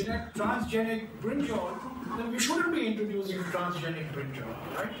transgenic brinjal, then we shouldn't be introducing transgenic brinjal,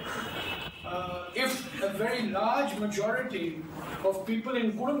 right? If a very large majority of people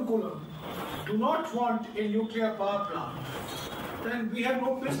in Kudankulam do not want a nuclear power plant, then we have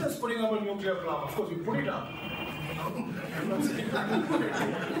no business putting up a nuclear plant. Of course, we put it up. I'm not saying that we put it.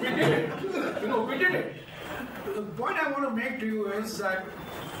 We did it. We did it. The point I want to make to you is that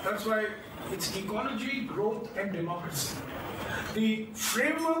that's why it's ecology, growth, and democracy. The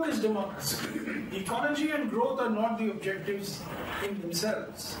framework is democracy. Ecology and growth are not the objectives in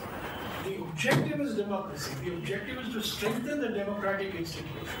themselves. The objective is democracy. The objective is to strengthen the democratic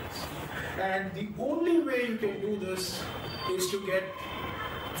institutions. And the only way you can do this is to get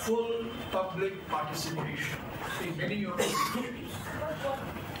full public participation in many of these institutions.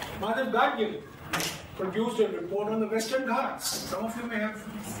 Madhav Gadgil produced a report on the Western Ghats. Some of you may have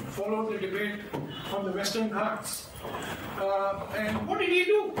followed the debate on the Western Ghats. And what did he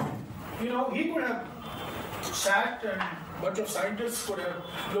do? He could have sat and a bunch of scientists could have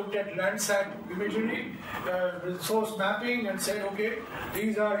looked at Landsat imagery, resource mapping, and said, okay,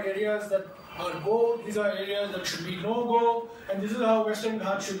 these are areas that are go, these are areas that should be no-go, and this is how Western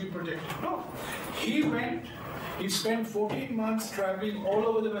Ghats should be protected. No. He went, he spent 14 months traveling all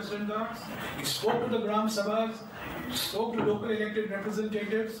over the Western Ghats, he spoke to the Gram Sabhas, he spoke to local elected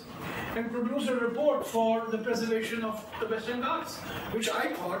representatives, and produced a report for the preservation of the Western Ghats, which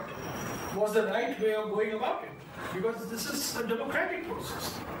I thought was the right way of going about it. Because this is a democratic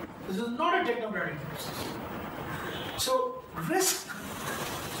process. This is not a technocratic process. So, risk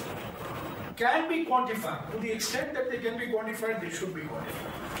can be quantified. To the extent that they can be quantified, they should be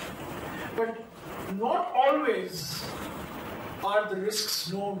quantified. But not always are the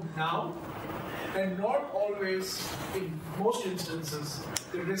risks known now, and not always, in most instances,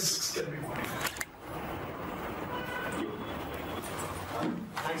 the risks can be quantified.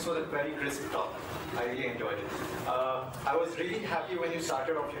 Thanks for that very crisp talk. I really enjoyed it. I was really happy when you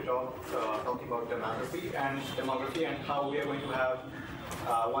started off your talk talking about demography and how we are going to have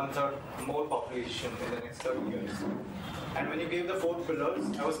 1/3 more population in the next 30 years. And when you gave the 4 pillars,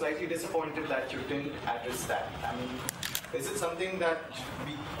 I was slightly disappointed that you didn't address that. I mean, is it something that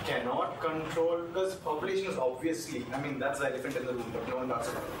we cannot control? Because population is obviously, that's the elephant in the room, but no one talks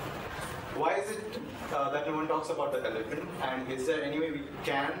about it. Why is it that no one talks about the elephant? And is there any way we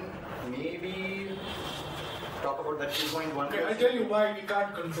can maybe talk about that 2.1? Okay, I'll tell you why we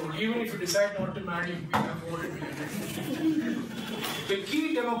can't control. Even if you decide not to marry, we have more. The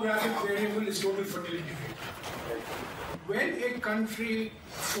key demographic variable is total fertility rate. When a country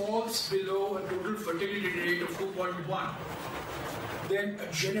falls below a total fertility rate of 2.1, then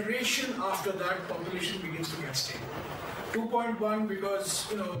a generation after that population begins to get stable. 2.1 because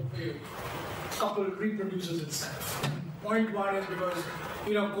a couple reproduces itself. 0.1 is because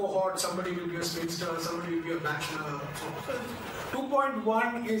cohort, somebody will be a spinster, somebody will be a bachelor. So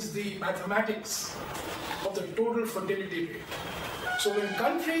 2.1 is the mathematics of the total fertility rate. So when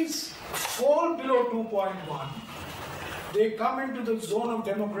countries fall below 2.1, they come into the zone of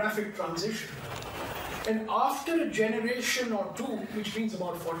demographic transition. And after a generation or two, which means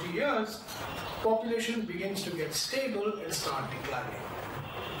about 40 years, population begins to get stable and start declining.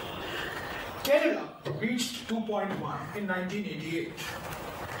 Kerala reached 2.1 in 1988.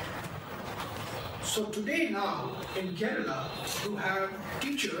 So today now, in Kerala, you have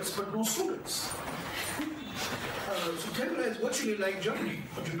teachers but no students. So Kerala is virtually like Germany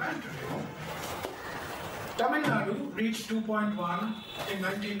or Japan today. Tamil Nadu reached 2.1 in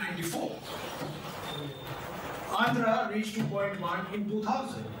 1994. Andhra reached 2.1 in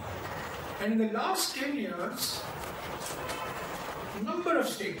 2000. And in the last 10 years, a number of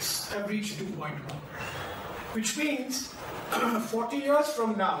states have reached 2.1, which means 40 years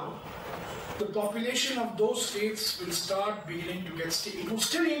from now, the population of those states will start beginning to get stable. It will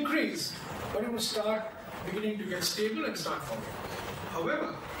still increase, but it will start beginning to get stable and start falling.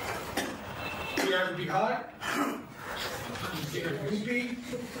 However, we have Bihar, we have UP,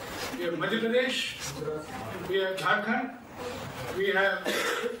 we have Madhya Pradesh, we have Jharkhand, we have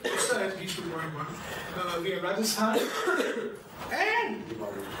Orissa has reached 2.1, we have Rajasthan, and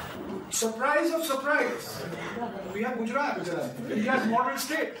surprise of surprise, we have Gujarat, India's model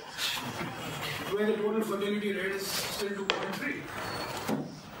state, where the total fertility rate is still 2.3.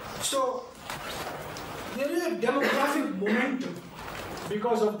 So there is a demographic momentum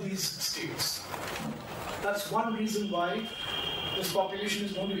because of these states. That's one reason why this population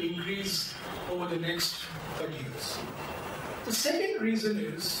is going to increase over the next 30 years. The second reason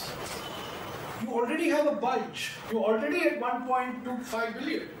is you already have a bulge. You're already at 1.25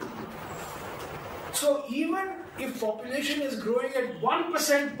 billion. So even if population is growing at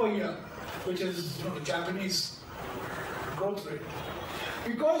 1% per year, which is the Japanese growth rate,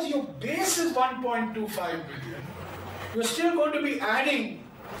 because your base is 1.25 billion, you're still going to be adding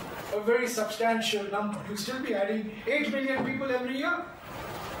a very substantial number. You'll still be adding 8 million people every year.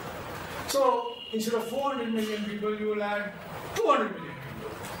 So instead of 400 million people, you will add 200 million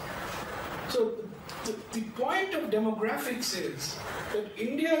people. So the point of demographics is that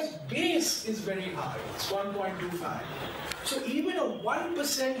India's base is very high. It's 1.25. So even a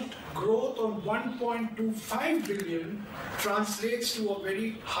 1% growth on 1.25 billion translates to a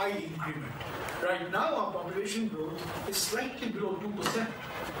very high increment. Right now, our population growth is slightly below 2%.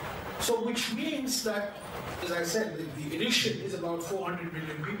 So which means that, as I said, the addition is about 400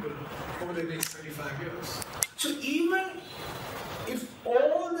 million people over the next 35 years. So even if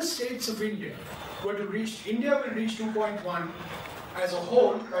all the states of India were to reach, India will reach 2.1 as a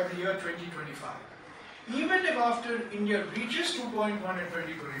whole by the year 2025. Even if after India reaches 2.1 in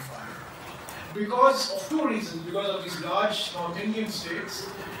 2025, because of two reasons, because of these large North Indian states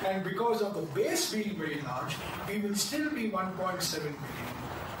and because of the base being very large, we will still be 1.7 billion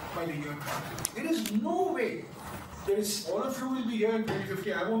by the year 2050. There is no way, all of you will be here in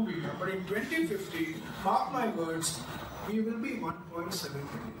 2050, I won't be here, but in 2050, mark my words, we will be 1.7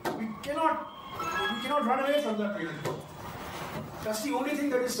 billion. We cannot run away from that reality. That's the only thing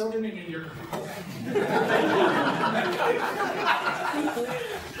that is certain in India today.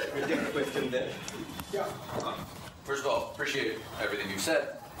 We'll take a question there. Yeah. First of all, appreciate everything you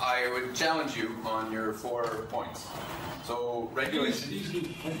said. I would challenge you on your 4 points. So regulation,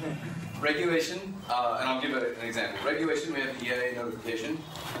 and I'll give an example. Regulation, we have EIA notification.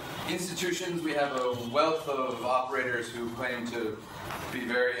 Institutions, we have a wealth of operators who claim to be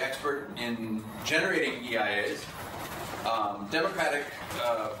very expert in generating EIAs. Democratic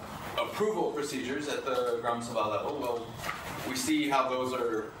approval procedures at the Gram Sabha level, well, we see how those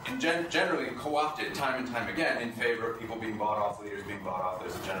are generally co-opted time and time again in favor of people being bought off, leaders being bought off.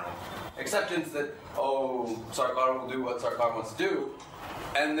 There's a general acceptance that, oh, Sarkar will do what Sarkar wants to do.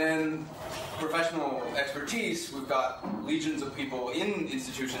 And then professional expertise, we've got legions of people in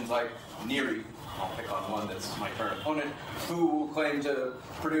institutions like NERI, I'll pick on one that's my current opponent, who claim to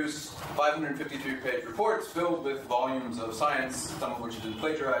produce 553-page reports filled with volumes of science, some of which have been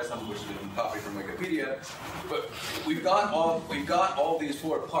plagiarized, some of which have been copied from Wikipedia. But we've got all these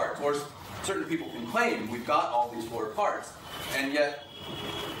 4 parts, or certain people can claim we've got all these 4 parts, and yet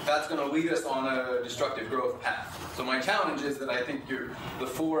that's going to lead us on a destructive growth path. So my challenge is that I think the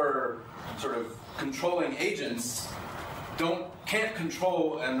four sort of controlling agents can't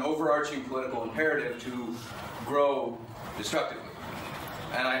control an overarching political imperative to grow destructively.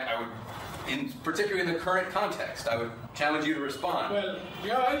 And I would, particularly in the current context, I would challenge you to respond. Well,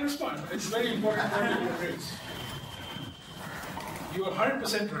 yeah, I'll respond. It's very important point that you raise. You are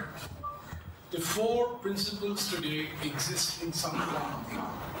 100% right. The four principles today exist in some form.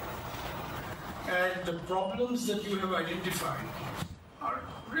 And the problems that you have identified are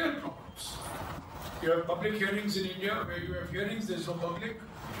real problems. You have public hearings in India. Where you have hearings, there is no public.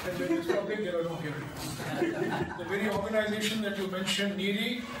 And when there is public, there are no hearings. The very organization that you mentioned,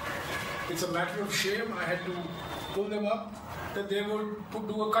 NEERI, it's a matter of shame. I had to pull them up that they would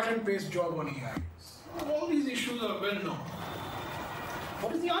do a cut and paste job on EIs. All these issues are well known.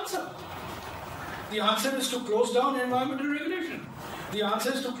 What is the answer? The answer is to close down environmental regulation. The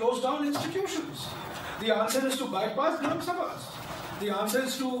answer is to close down institutions. The answer is to bypass Gram Sabhas. The answer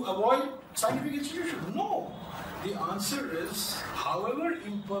is to avoid scientific institutions. No. The answer is, however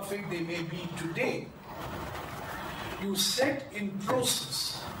imperfect they may be today, you set in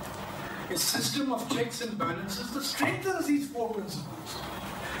process a system of checks and balances that strengthens these four principles.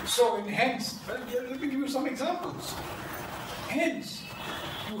 So, hence, let me give you some examples. Hence,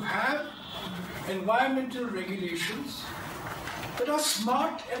 you have environmental regulations that are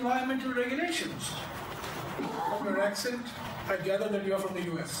smart environmental regulations. From your accent, I gather that you are from the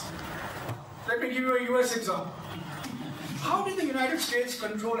US. Let me give you a US example. How did the United States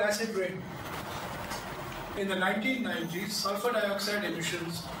control acid rain? In the 1990s, sulfur dioxide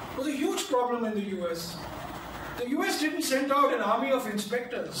emissions was a huge problem in the US. The US didn't send out an army of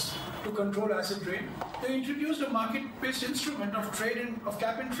inspectors to control acid rain. They introduced a market-based instrument of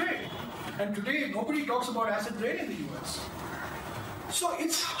cap and trade. And today, nobody talks about acid rain in the US. So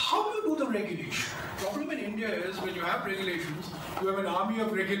it's how you do the regulation. The problem in India is when you have regulations, you have an army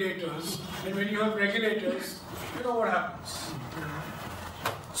of regulators, and when you have regulators, you know what happens.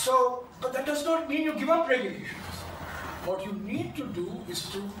 So, but that does not mean you give up regulations. What you need to do is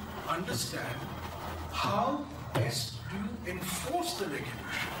to understand how best do you enforce the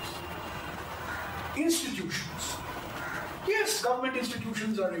regulations. Institutions. Yes, government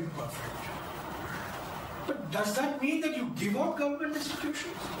institutions are imperfect. But does that mean that you give up government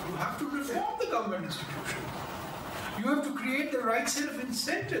institutions? You have to reform the government institutions. You have to create the right set of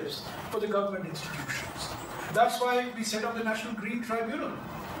incentives for the government institutions. That's why we set up the National Green Tribunal,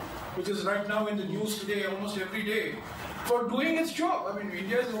 which is right now in the news today, almost every day, for doing its job. I mean,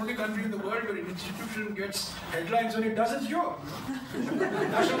 India is the only country in the world where an institution gets headlines when it does its job. The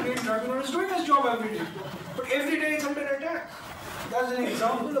National Green Tribunal is doing its job every day. But every day it's under attack. That's an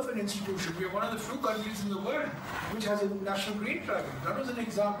example of an institution. We are one of the few countries in the world which has a National Green Tribunal. That was an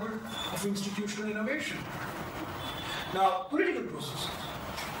example of institutional innovation. Now, political processes.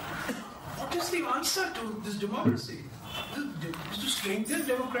 What is the answer to this democracy? Is to strengthen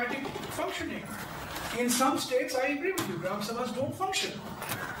democratic functioning. In some states, I agree with you, Gram Sabhas don't function.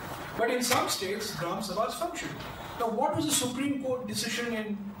 But in some states, Gram Sabhas function. Now, what was the Supreme Court decision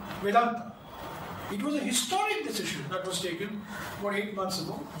in Vedanta? It was a historic decision that was taken about 8 months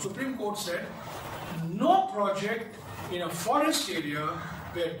ago. Supreme Court said, no project in a forest area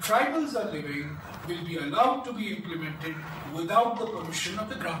where tribals are living will be allowed to be implemented without the permission of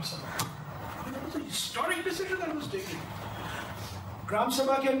the Gram Sabha. That was a historic decision that was taken. Gram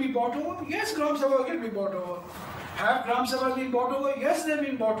Sabha can be bought over? Yes, Gram Sabha can be bought over. Have Gram Sabhas been bought over? Yes, they have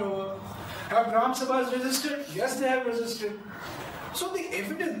been bought over. Have Gram Sabhas resisted? Yes, they have resisted. So the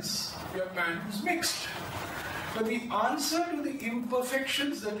evidence, young man, is mixed. But the answer to the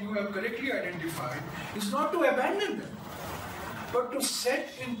imperfections that you have correctly identified is not to abandon them, but to set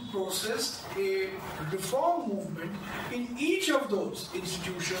in process a reform movement in each of those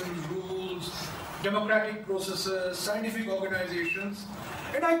institutions, rules, democratic processes, scientific organizations.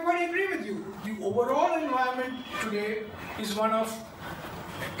 And I quite agree with you. The overall environment today is one of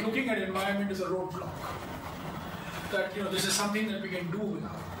looking at environment as a roadblock. That, this is something that we can do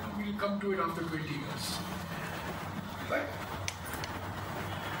without. We'll come to it after 20 years. But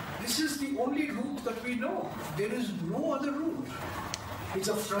this is the only route that we know. There is no other route. It's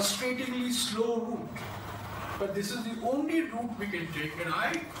a frustratingly slow route. But this is the only route we can take. And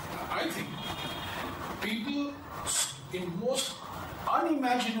I think people in most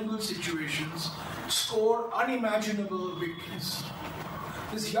unimaginable situations score unimaginable victories.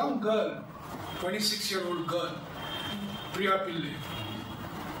 This young girl, 26-year-old girl, Priya Pillai,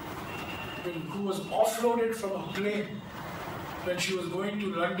 who was offloaded from a plane when she was going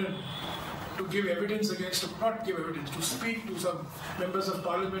to London to give evidence against, not give evidence, to speak to some members of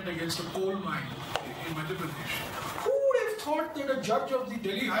parliament against a coal mine in Madhya Pradesh. Who would have thought that a judge of the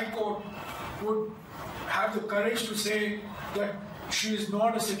Delhi High Court would have the courage to say that she is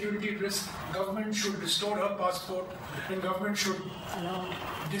not a security risk, government should restore her passport, and government should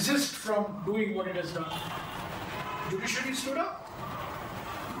desist from doing what it has done? Judiciary stood up.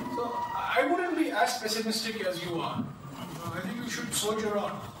 So I wouldn't be as pessimistic as you are. I think you should soldier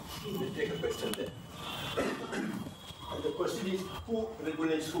on. Let me take a question there. And the question is, who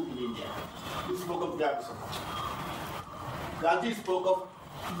regulates who in India? You spoke of Gandhi. Gandhi spoke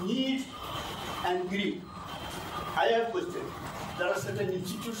of need and greed. I have a question. There are certain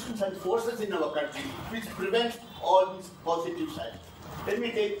institutions and forces in our country which prevent all these positive sides. Let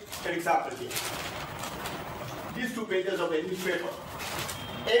me take an example here. These 2 pages of a newspaper.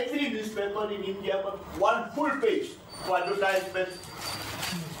 Every newspaper in India got 1 full page for advertisement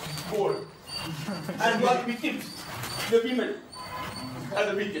board. And what victims? The women are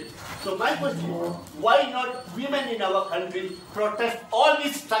the victims. So my question is, why not women in our country protest all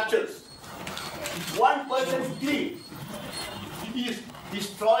these structures? 1 person's greed is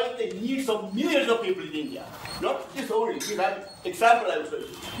destroying the needs of millions of people in India. Not this only. We have example I will show you.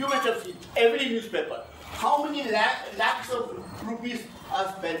 You must have seen every newspaper. How many lakhs of rupees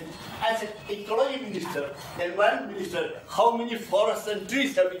are spent as an ecology minister, environment minister, how many forests and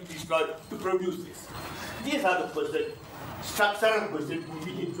trees have been destroyed to produce this? These are the questions, structural questions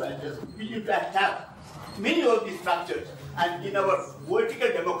we need to address. We need to attack many of these structures, and in our vertical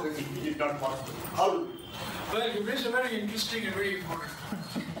democracy, it is not possible. How do we? Well, you raised a very interesting and very important.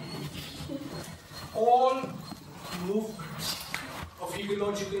 All movements of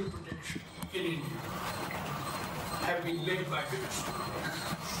ecological protection in India have been led by women.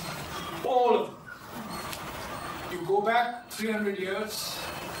 All of them. You go back 300 years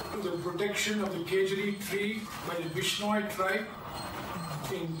to the protection of the Kejari tree by the Bishnoi tribe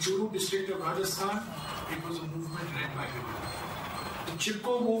in Churu district of Rajasthan. It was a movement led by women. The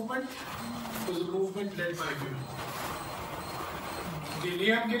Chipko movement was a movement led by women. The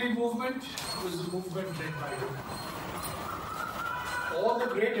Niyamgiri movement was a movement led by women. All the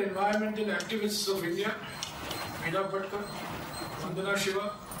great environmental activists of India, Meera Patkar, Vandana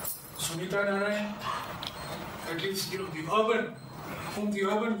Shiva, Sunita Narayan, at least the urban, whom the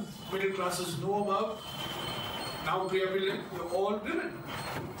urban middle classes know about, now Priya Pillai, they're all women.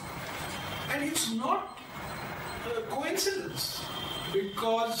 And it's not a coincidence,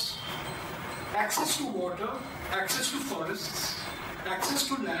 because access to water, access to forests, access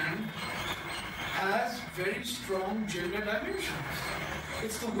to land has very strong gender dimensions.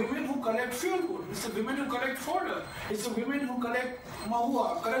 It's the women who collect fuel wood, it's the women who collect fodder, it's the women who collect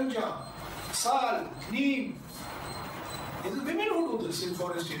mahua, karanja, sal, neem. It's the women who do this in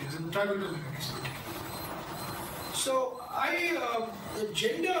forest areas, in tribal communities. So the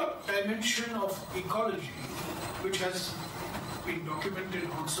gender dimension of ecology, which has been documented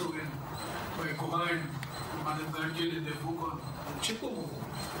also by Guha and Madhav Gargil in their book on the Chipko movement,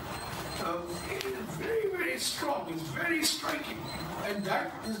 it is very, very strong, it's very striking. And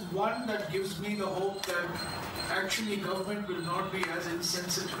that is one that gives me the hope that actually government will not be as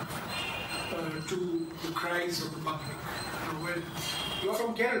insensitive to the cries of the public. When you're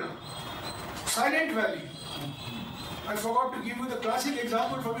from Kerala, Silent Valley. I forgot to give you the classic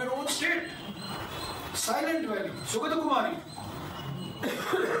example from your own state. Silent Valley, Sugata Kumari.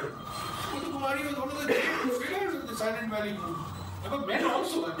 Sugata Kumari was one of the great figures of the Silent Valley movement. There were men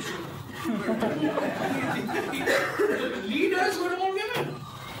also, I'm sure. The leaders were all women.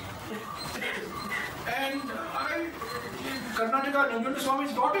 And Karnataka, Nanjunda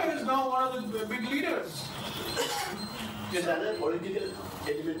Swami's daughter is now one of the big leaders. There's another political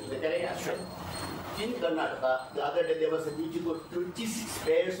element. Can I ask you? In Karnataka, the other day there was a meeting of 26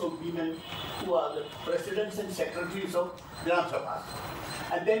 pairs of women who are the presidents and secretaries of Gram Sabha.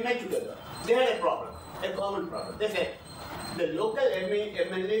 And they met together. They had a problem, a common problem. They said, the local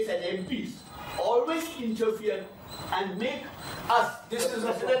MLAs and MPs always interfere and make us This is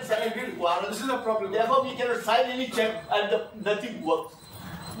a problem. Therefore, we cannot sign any check and nothing works.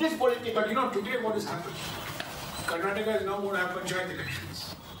 This political. But today what has happened? Karnataka is now going to have panchayat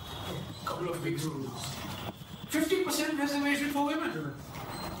elections. Couple of weeks from now. 50% reservation for women.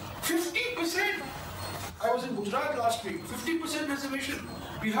 50%. I was in Gujarat last week. 50% reservation.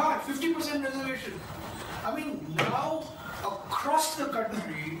 Bihar, 50% reservation. I mean, now across the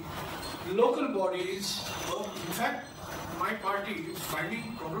country, local bodies, in fact, my party is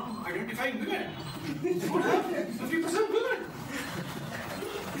finding problem identifying women. We don't have 50% women.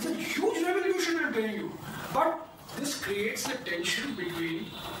 It's a huge revolution, I'm telling you. But this creates a tension between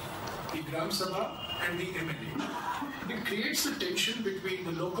the Gram Sabha and the MLA. It creates the tension between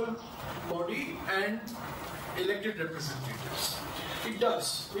the local body and elected representatives. It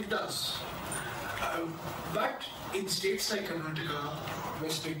does. But in states like Karnataka,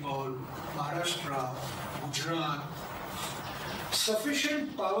 West Bengal, Maharashtra, Gujarat,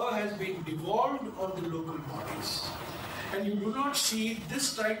 sufficient power has been devolved on the local bodies. And you do not see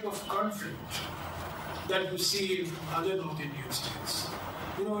this type of conflict that you see in other North Indian states.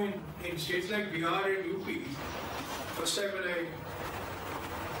 You know, in states like Bihar and UP, first time when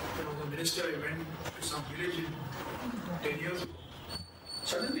the minister, I went to some village 10 years ago.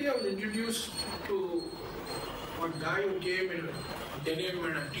 Suddenly I was introduced to one guy who came in a denim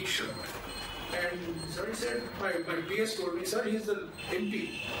and a t-shirt. And somebody said, my PS told me, sir, he's the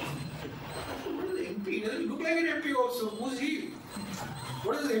MP. What is the MP? He doesn't look like an MP also. Who's he?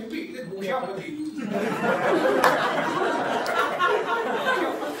 What is the MP? He said, Mukhyapati.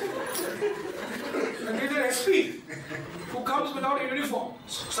 And there's an SP who comes without a uniform,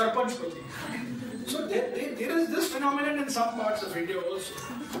 Sarpanchpati. So there is this phenomenon in some parts of India also.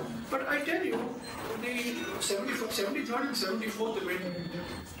 But I tell you, the 73rd and 74th Amendment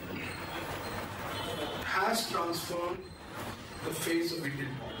has transformed the face of Indian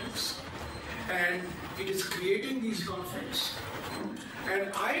politics. And it is creating these conflicts.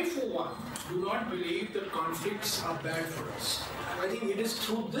 And I, for one, do not believe that conflicts are bad for us. I think it is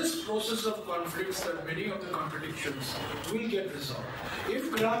through this process of conflicts that many of the contradictions will get resolved.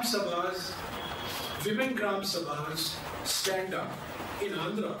 If Gram Sabhas, women Gram Sabhas stand up, in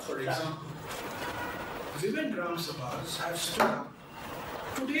Andhra, for example, women Gram Sabhas have stood up.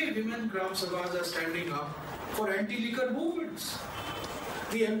 Today, women Gram Sabhas are standing up for anti-liquor movements.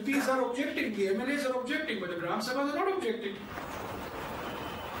 The MPs are objecting, the MLAs are objecting, but the Gram Sabhas are not objecting.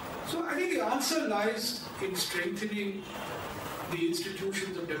 So I think the answer lies in strengthening the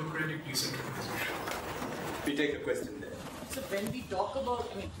institutions of democratic decentralization. We take a question there. So when we talk about,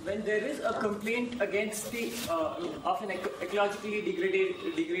 when there is a complaint against the of an ecologically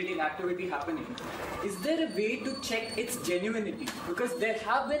degrading activity happening, is there a way to check its genuinity? Because there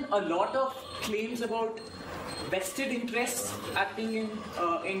have been a lot of claims about vested interests acting in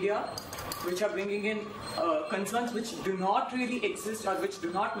India, which are bringing in concerns which do not really exist or which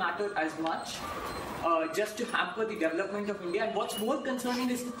do not matter as much, just to hamper the development of India. And what's more concerning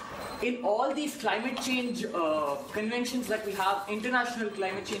is, in all these climate change conventions that we have, international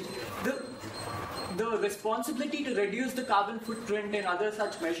climate change, the responsibility to reduce the carbon footprint and other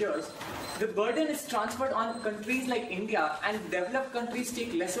such measures, the burden is transferred on countries like India, and developed countries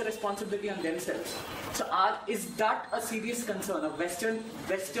take lesser responsibility on themselves. So is that a serious concern of vested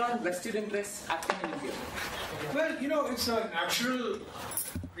interests acting in India? Well, it's a natural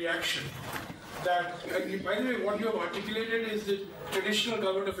reaction. That, by the way, what you have articulated is the traditional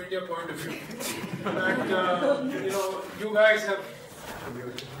government of India point of view. That, you guys have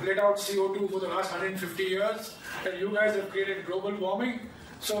let out CO2 for the last 150 years, and you guys have created global warming,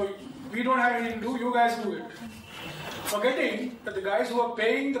 so we don't have anything to do, you guys do it. Forgetting that the guys who are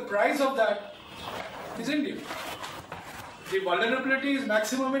paying the price of that is India. The vulnerability is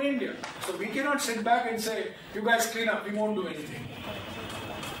maximum in India. So we cannot sit back and say, you guys clean up, we won't do anything.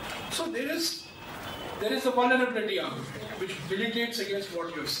 So there is a vulnerability argument which militates against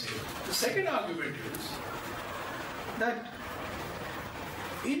what you're saying. The second argument is that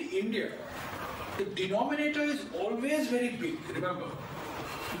in India, the denominator is always very big, remember.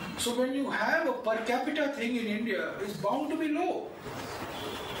 So when you have a per capita thing in India, it's bound to be low.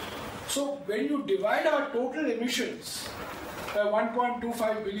 So when you divide our total emissions by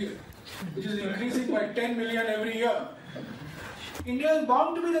 1.25 billion, which is increasing by 10 million every year, India is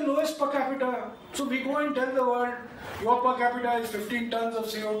bound to be the lowest per capita. So we go and tell the world, your per capita is 15 tons of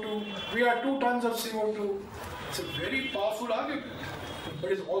CO2, we are 2 tons of CO2. It's a very powerful argument,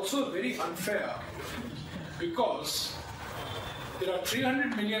 but it's also a very unfair argument, because there are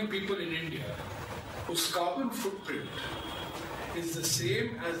 300 million people in India whose carbon footprint is the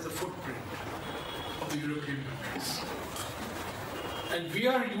same as the footprint of the European countries. And we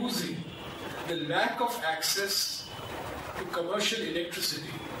are using the lack of access to commercial electricity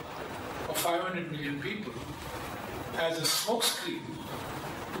of 500 million people as a smokescreen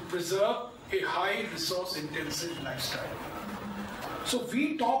to preserve a high resource intensive lifestyle. So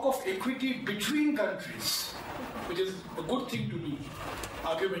we talk of equity between countries, which is a good thing to do,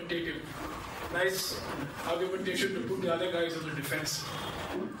 argumentative, nice argumentation to put the other guys on the defense.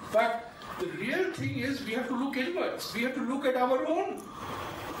 But the real thing is we have to look inwards. We have to look at our own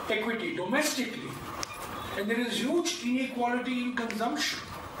equity domestically. And there is huge inequality in consumption.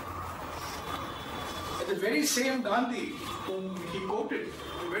 And The very same Gandhi whom he quoted,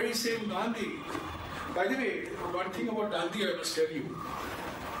 the very same Gandhi. By the way, one thing about Gandhi I must tell you.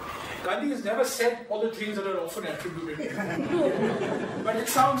 Gandhi has never said all the things that are often attributed to him. But it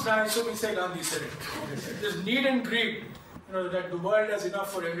sounds nice, so we say Gandhi said it. There's need and greed. That the world has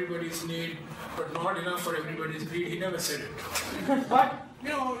enough for everybody's need, but not enough for everybody's greed. He never said it. But,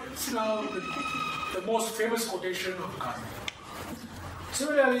 it's now the most famous quotation of Gandhi.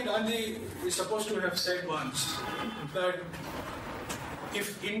 Similarly, Gandhi is supposed to have said once that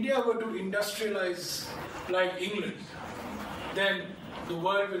if India were to industrialize like England, then the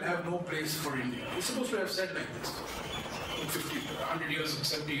world will have no place for India. He's supposed to have said like this 50, 100 years,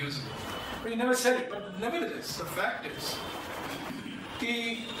 70 years ago. But he never said it. But nevertheless, the fact is,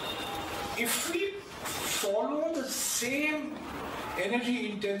 if we follow the same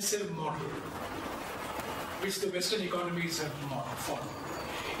energy-intensive model which the Western economies have followed,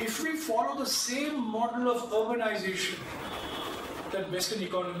 if we follow the same model of urbanization that Western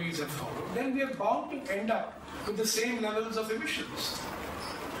economies have followed, then we are bound to end up with the same levels of emissions.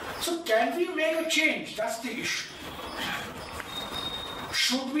 So can we make a change? That's the issue.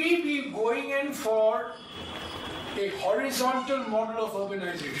 Should we be going in for a horizontal model of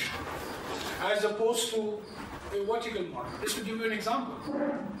urbanization as opposed to a vertical model? Just to give you an example.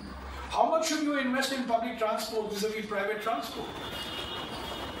 How much should you invest in public transport vis-a-vis private transport?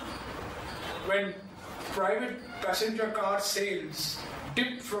 When private passenger car sales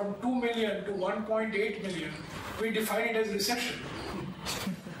dipped from 2 million to 1.8 million, we define it as recession.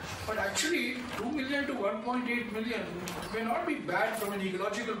 But actually, 2 million to 1.8 million may not be bad from an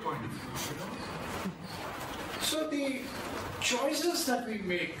ecological point of view. So the choices that we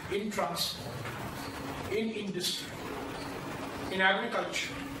make in transport, in industry, in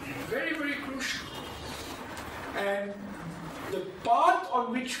agriculture, very, very crucial. And the path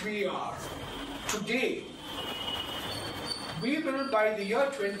on which we are today, we will, by the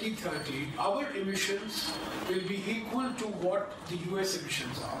year 2030, our emissions will be equal to what the US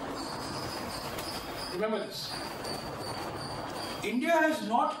emissions are. Remember this. India has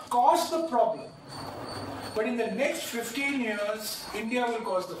not caused the problem, but in the next 15 years, India will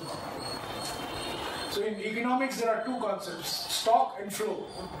cause the problem. So in economics, there are two concepts, stock and flow.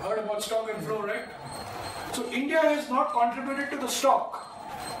 Heard about stock and flow, right? So India has not contributed to the stock,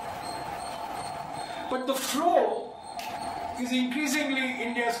 but the flow is increasingly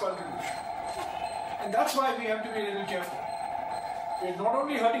India's contribution. And that's why we have to be a little careful. We're not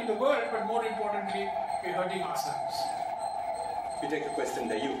only hurting the world, but more importantly, we're hurting ourselves. We take a question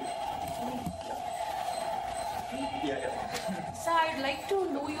there, you. Yeah. Sir, I'd like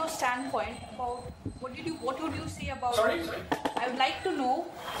to know your standpoint about what would you say about... Sorry? I would like to know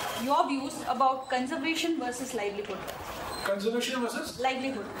your views about conservation versus livelihood. Conservation versus?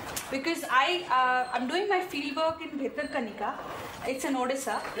 Livelihood. Because I'm doing my fieldwork in Bhitarkanika. It's in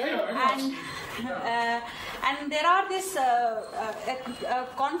Odisha. And there are this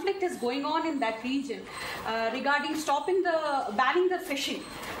conflict is going on in that region regarding banning the fishing.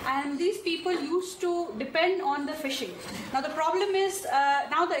 And these people used to depend on the fishing. Now the problem is,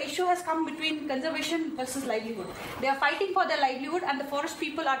 now the issue has come between conservation versus livelihood. They are fighting for their livelihood and the forest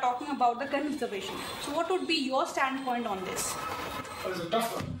people are talking about the conservation. So what would be your standpoint on this? That is a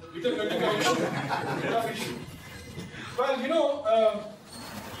tough one. Tough issue. Well,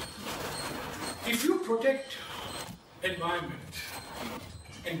 if you protect environment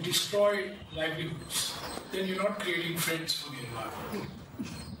and destroy livelihoods, then you're not creating friends for the environment.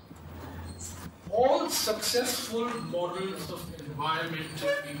 All successful models of environmental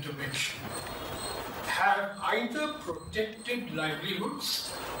intervention have either protected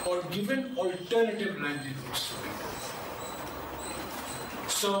livelihoods or given alternative livelihoods to people.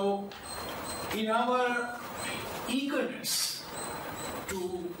 So, in our eagerness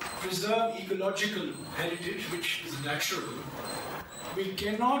to preserve ecological heritage, which is natural, we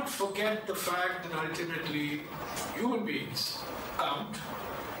cannot forget the fact that ultimately human beings count.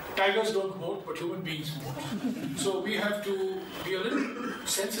 Tigers don't vote, but human beings vote. So we have to be a little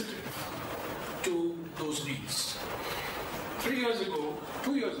sensitive to those needs. 2 years ago,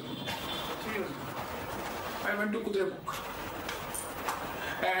 I went to Kudremukh.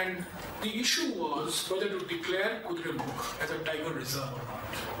 And the issue was whether to declare Kudremukh as a tiger reserve or not.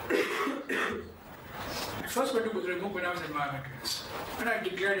 I first went to Kudremukh when I was environmentalist, and I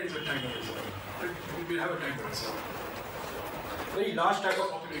declared it as a tiger reserve. We will have a tiger reserve. Very large tiger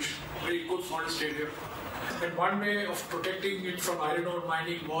population, very good forest area. And one way of protecting it from iron ore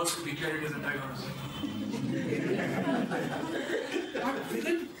mining was to declare it as a tiger reserve. But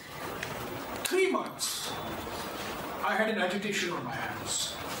within 3 months, I had an agitation on my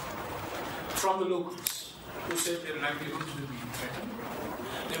hands from the locals. who said their livelihoods were being threatened.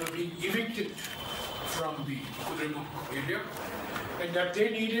 They were being evicted from the Kudremukh area, and that they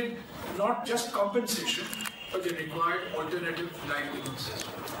needed not just compensation, but they required alternative livelihoods as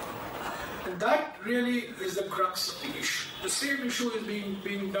well. And that really is the crux of the issue. The same issue is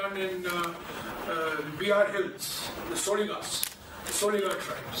being done in BR Hills, the Soliga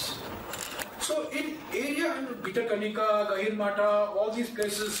tribes. So in area, Bitakanika, Gahirmata, all these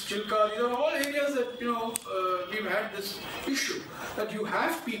places, Chilka, these are all areas that, we've had this issue, that you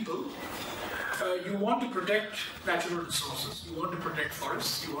have people, you want to protect natural resources, you want to protect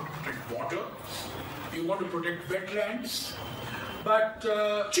forests, you want to protect water, you want to protect wetlands, but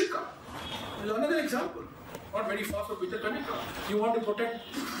Chilka is another example, not very far from Bitakanika. You want to protect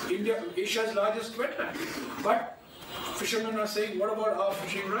Asia's largest wetland, but fishermen are saying, what about our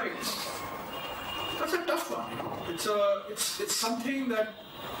fishing rights? That's a tough one. It's something that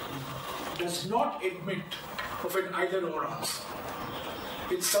does not admit of an either or answer.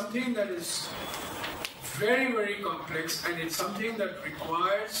 It's something that is very, very complex, and it's something that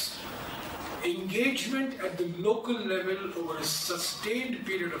requires engagement at the local level over a sustained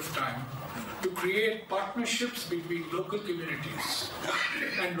period of time to create partnerships between local communities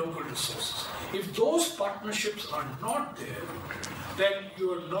and local resources. If those partnerships are not there, then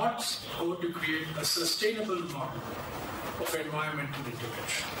you are not going to create a sustainable model of environmental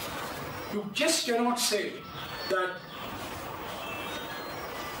intervention. You just cannot say that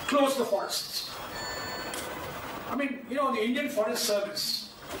close the forests. I mean, the Indian Forest Service,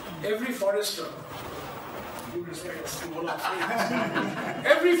 every forester, due respect to all our friends,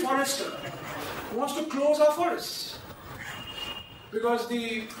 every forester wants to close our forests because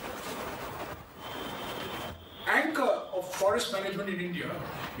the anchor of forest management in India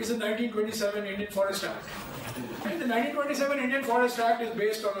is the 1927 Indian Forest Act. And the 1927 Indian Forest Act is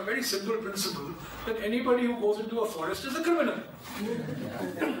based on a very simple principle that anybody who goes into a forest is a criminal.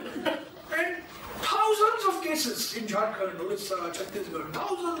 And thousands of cases in Jharkhand, Odisha, Chhattisgarh,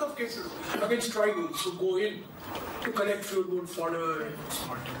 thousands of cases against tribals who go in to collect fuel, fodder, and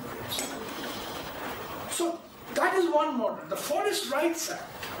small timber. So that is one model. The Forest Rights Act.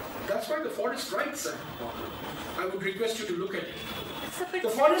 That's why the Forest Rights Act model, I would request you to look at it. The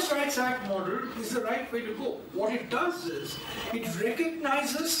Forest Rights Act model is the right way to go. What it does is, it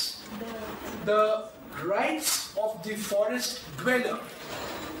recognizes the rights of the forest dweller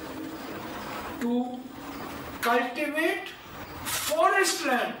to cultivate forest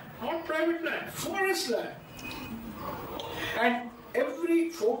land, not private land, forest land. And every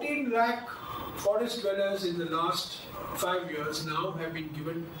 14 lakh forest dwellers in the last 5 years now have been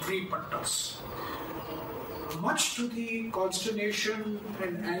given tree pattas. Much to the consternation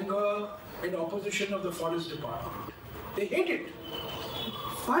and anger and opposition of the forest department. They hate it.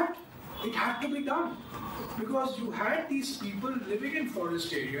 But it had to be done. Because you had these people living in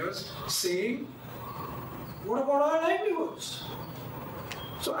forest areas saying, what about our livelihoods?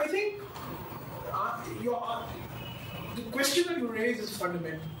 So I think the question that you raise is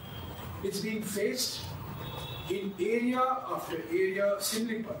fundamental. It's being faced in area after area.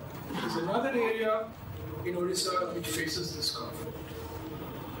 Simlipat is another area in Odisha which faces this conflict.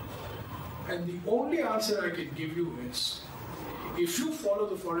 And the only answer I can give you is, if you follow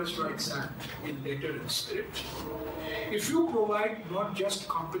the Forest Rights Act in letter and spirit, if you provide not just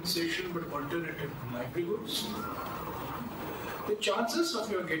compensation but alternative livelihoods, the chances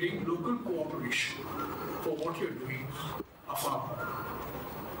of your getting local cooperation for what you're doing are far higher.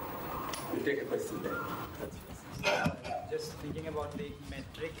 We'll take a question there. Just thinking about the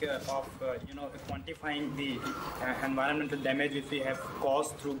metric of quantifying the environmental damage which we have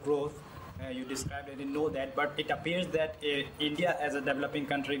caused through growth. You described, I didn't know that, but it appears that India as a developing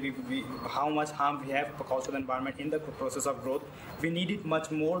country, how much harm we have caused to the environment in the process of growth, we need it much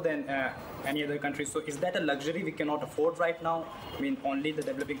more than any other country. So is that a luxury we cannot afford right now? I mean, only the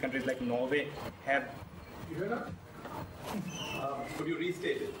developing countries like Norway have... You hear that? Could you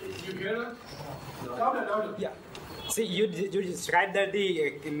restate it? You hear that? Louder. Yeah. See, you described that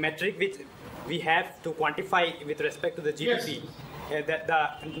the metric which we have to quantify with respect to the GDP. Yes. That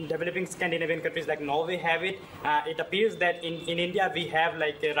the developing Scandinavian countries like Norway have it. It appears that in India we have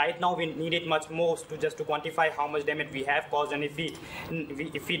right now we need it much more to just to quantify how much damage we have caused, and if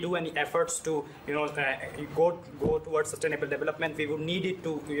we do any efforts to go towards sustainable development, we would need it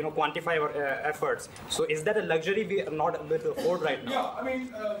to quantify our efforts. So is that a luxury we are not able to afford right now? Yeah, I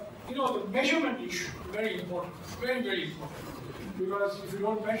mean the measurement issue very important, very, very important, because if you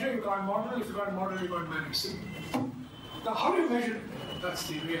don't measure, you can't model. If you can't model, you can't manage. See? Now, how do you measure it? That's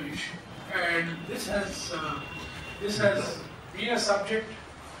the real issue. And this has been a subject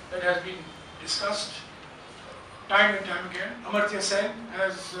that has been discussed time and time again. Amartya Sen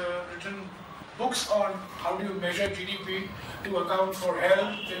has written books on how do you measure GDP to account for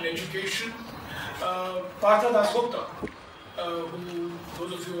health and education. Partha Dasgupta, who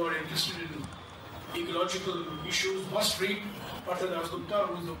those of you who are interested in ecological issues must read. Partha Dasgupta,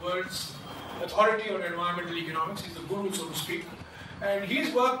 who is the world's authority on environmental economics. He's the guru, so to speak. And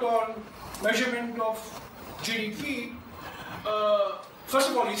he's worked on measurement of GDP.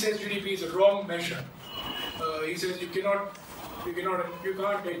 First of all, he says GDP is a wrong measure. He says you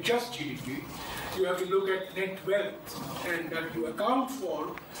can't adjust GDP. You have to look at net wealth, and that you account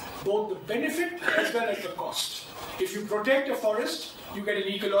for both the benefit as well as the cost. If you protect a forest, you get an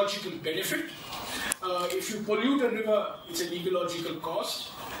ecological benefit. If you pollute a river, it's an ecological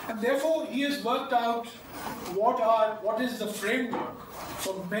cost. And therefore, he has worked out what is the framework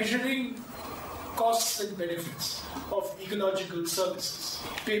for measuring costs and benefits of ecological services,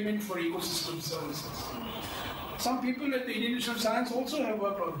 payment for ecosystem services. Some people at the Indian Institute of Science also have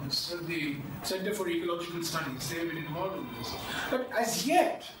worked on this, at the Center for Ecological Studies. They have been involved in this. But as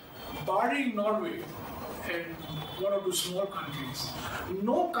yet, barring Norway and one or two small countries,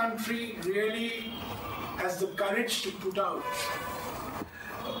 no country really has the courage to put out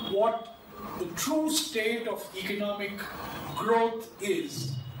what the true state of economic growth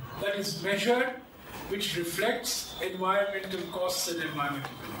is, that is measured, which reflects environmental costs and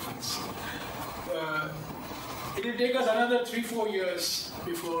environmental benefits. It will take us another 3-4 years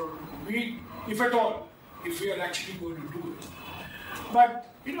before we, if at all, if we are actually going to do it.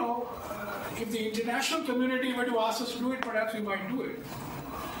 But, you know, if the international community were to ask us to do it, perhaps we might do it.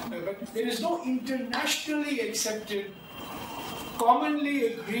 But there is no internationally accepted, commonly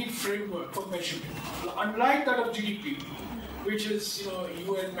agreed framework for measurement. Unlike that of GDP, which is, you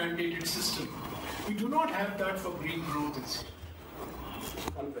know, UN mandated system, we do not have that for green growth itself.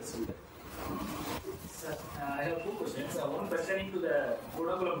 Sir, I have two questions. One pertaining to the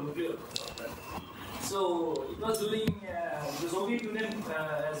Kodakulam nuclear power. So it was during the Soviet Union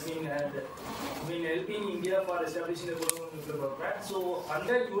has been helping India for establishing the Kodakulam nuclear power plant. So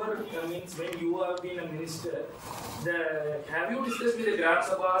under your means, when you have been a minister, have you discussed with the Gram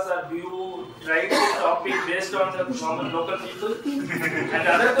Sabhas, or do you try to stop it based on the common local people? And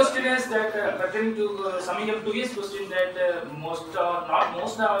the other question is that pertaining to summing up to his question, that not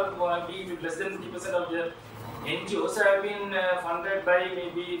most are be less than 50% of the NGOs have been funded by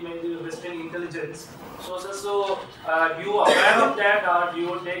maybe Western intelligence. So do you aware of that, or do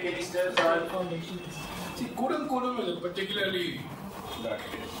you take any steps? See, Kodam is a particularly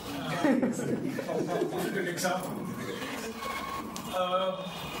difficult example.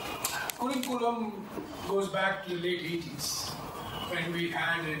 Kodam goes back to the late 80s, when we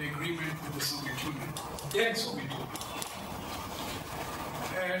had an agreement with the Soviet Union, then Soviet Union.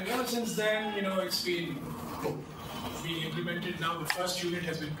 And ever since then, you know, it's been being implemented. Now the first unit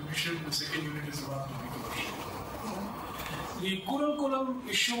has been commissioned, the second unit is about to be commissioned. The Kodam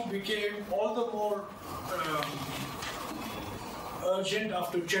issue became all the more urgent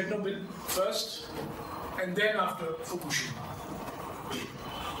after Chernobyl first, and then after Fukushima.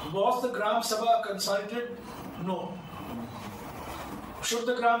 Was the Gram Sabha consulted? No. Should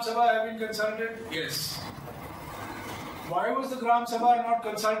the Gram Sabha have been consulted? Yes. Why was the Gram Sabha not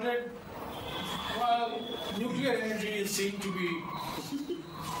consulted? Well, nuclear energy is seen to be,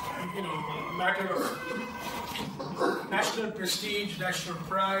 you know, a matter of national prestige, national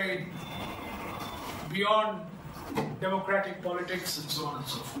pride, beyond democratic politics and so on and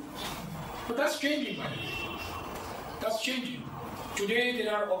so forth. But that's changing, by the way. That's changing. Today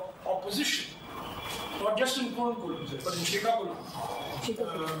there are opposition, not just in Kodam, but in Srikakulam,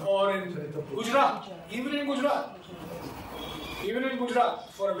 or in Gujarat, even in Gujarat. Even in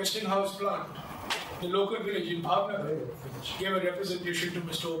Gujarat, for a Westinghouse plant, the local village in Bhavnagar gave a representation to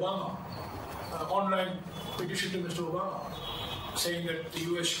Mr. Obama, online petition to Mr. Obama, saying that the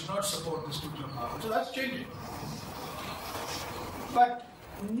US should not support this nuclear power. So that's changing. But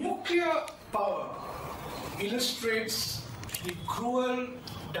nuclear power illustrates the cruel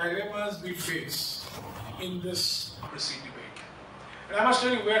dilemmas we face in this policy debate. And I must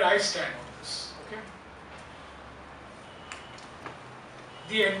tell you where I stand on this. Okay?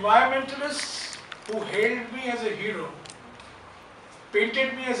 The environmentalists who hailed me as a hero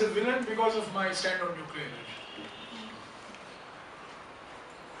painted me as a villain because of my stand on nuclear energy.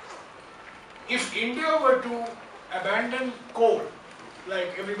 If India were to abandon coal,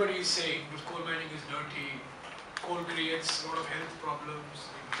 like everybody is saying, because coal mining is dirty, coal creates a lot of health problems,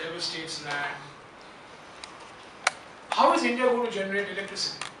 it devastates land, how is India going to generate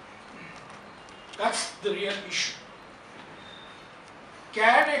electricity? That's the real issue.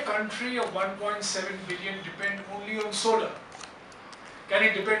 can a country of 1.7 billion depend only on solar? Can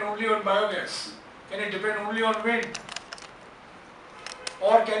it depend only on biogas? Can it depend only on wind?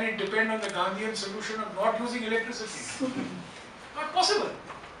 Or can it depend on the Gandhian solution of not using electricity? Not possible.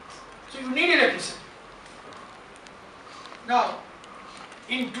 So you need electricity. Now,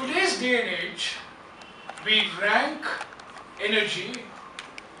 in today's day and age, we rank energy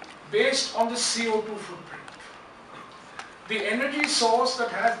based on the CO2 footprint. The energy source that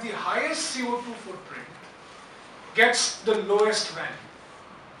has the highest CO2 footprint gets the lowest value.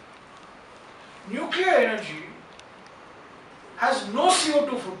 Nuclear energy has no CO2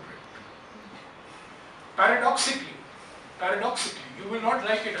 footprint. Paradoxically, you will not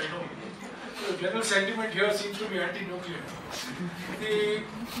like it, I know. The general sentiment here seems to be anti-nuclear.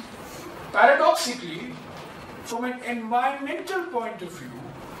 Paradoxically, from an environmental point of view,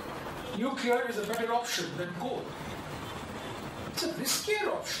 nuclear is a better option than coal. It's a riskier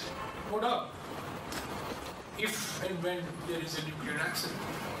option, no doubt, if and when there is a nuclear accident.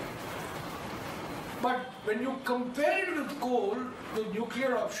 But when you compare it with coal, the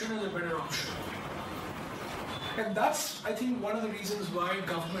nuclear option is a better option. And that's, I think, one of the reasons why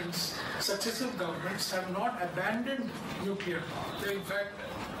governments, successive governments, have not abandoned nuclear power. They, in fact,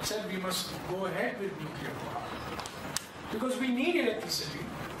 said we must go ahead with nuclear power. Because we need electricity.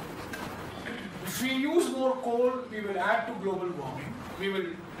 If we use more coal, we will add to global warming. We will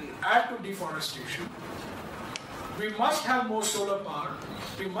add to deforestation. We must have more solar power.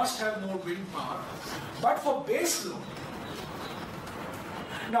 We must have more wind power. But for base load.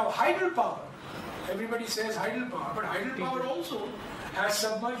 Now, hydropower. Everybody says hydropower, but hydropower also has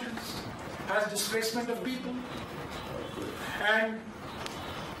submergence, has displacement of people. And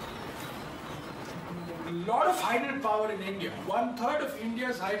a lot of hydropower in India, 1/3 of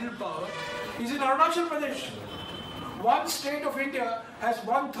India's hydropower is in Arunachal Pradesh. One state of India has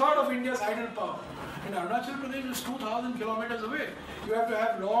 1/3 of India's hydropower. And Arunachal Pradesh is 2,000 kilometers away. You have to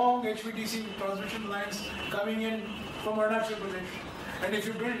have long HVDC transmission lines coming in from Arunachal Pradesh. And if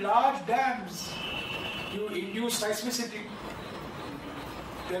you build large dams, you induce seismicity.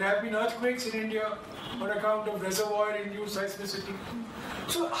 There have been earthquakes in India on account of reservoir-induced seismicity.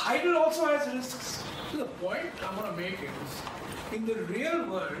 So hydro also has risks. So the point I want to make is, in the real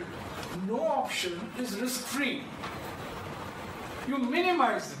world, no option is risk-free. You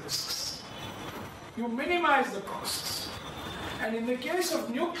minimize the risks. You minimize the costs. And in the case of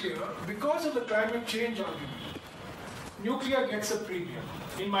nuclear, because of the climate change argument, nuclear gets a premium,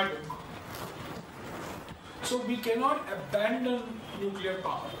 in my book. So we cannot abandon nuclear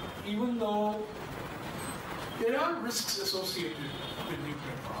power, even though there are risks associated with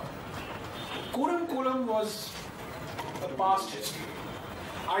nuclear power. Kuram was a past history.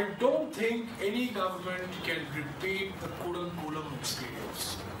 I don't think any government can repeat the Kuram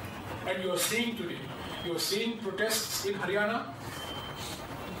experience. And you are seeing today, you are seeing protests in Haryana,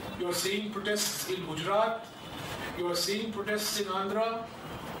 you are seeing protests in Gujarat, you are seeing protests in Andhra.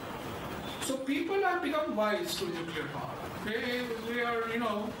 So people have become wise to nuclear power. They are,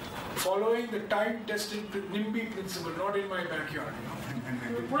 following the time-tested NIMBY principle, not in my backyard.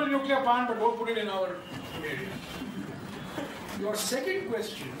 You put a nuclear plant, but don't put it in our area. Your second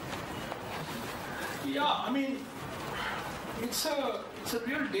question, it's a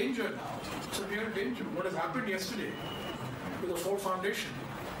real danger now. It's a real danger. What has happened yesterday with the Ford Foundation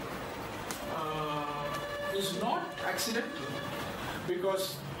is not accidental,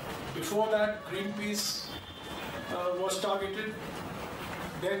 because before that Greenpeace was targeted.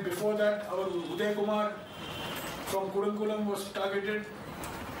 Then before that our Uday Kumar from Kudankulam was targeted.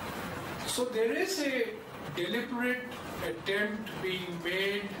 So there is a deliberate attempt being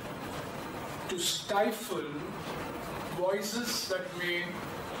made to stifle voices that may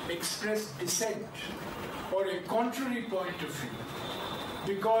express dissent or a contrary point of view,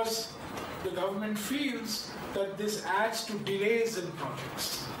 because the government feels that this adds to delays in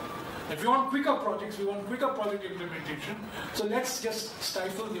projects. If we want quicker projects, we want quicker project implementation, so let's just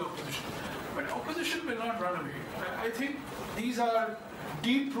stifle the opposition. But opposition will not run away. I think these are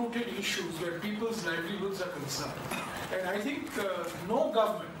deep-rooted issues where people's livelihoods are concerned. And I think no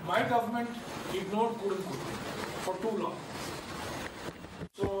government, my government, ignored Kudankulam for too long.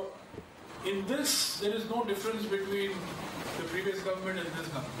 So in this, there is no difference between the previous government and this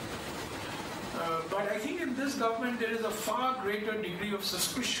government. But I think in this government, there is a far greater degree of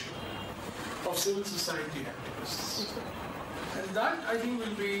suspicion of civil society activists. And that, I think,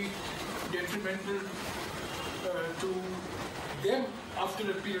 will be detrimental to them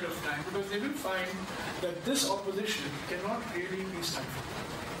after a period of time, because they will find that this opposition cannot really be stifled.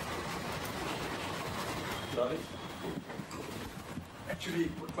 actually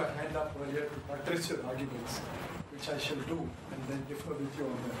put my hand up earlier to address your arguments, which I shall do, and then differ with you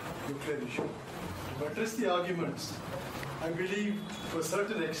on the nuclear issue. To address the arguments, I believe to a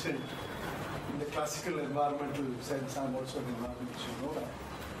certain extent, in the classical environmental sense, I'm also an environmentalist, you know that,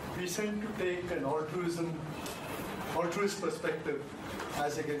 we tend to take an altruist perspective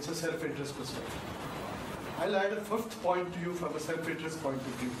as against a self-interest perspective. I'll add a fifth point to you from a self-interest point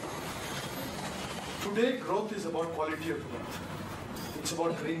of view. Today, growth is about quality of growth. It's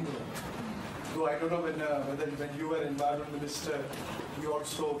about green growth. Though I don't know whether when you were environment minister, you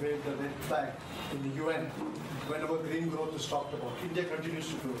also waved a red flag in the UN whenever green growth is talked about. India continues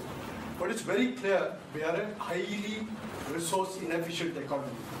to grow. But it's very clear we are a highly resource inefficient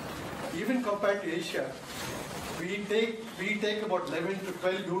economy. Even compared to Asia, we take about 11 to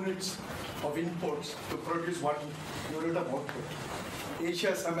 12 units of inputs to produce 1 unit of output.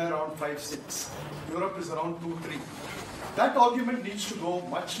 Asia is somewhere around 5, 6. Europe is around 2, 3. That argument needs to go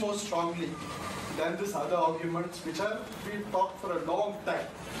much more strongly than these other arguments which we've talked for a long time.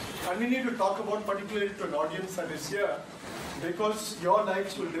 And we need to talk about particularly to an audience that is here, because your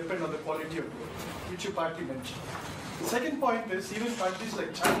lives will depend on the quality of growth, which you partly mentioned. The second point is even countries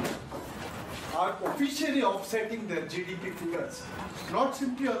like China are officially offsetting their GDP figures, not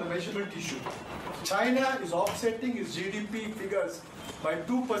simply on the measurement issue. China is offsetting its GDP figures by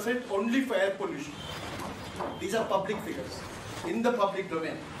 2% only for air pollution. These are public figures, in the public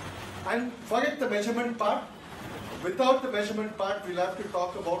domain. And forget the measurement part. Without the measurement part, we'll have to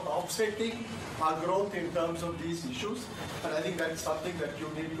talk about offsetting our growth in terms of these issues. And I think that's something that you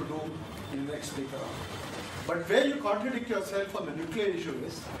need to do in the next speaker round. But where you contradict yourself on the nuclear issue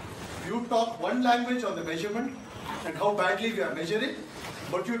is, you talk one language on the measurement and how badly we are measuring,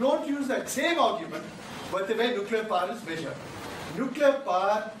 but you don't use that same argument with the way nuclear power is measured. Nuclear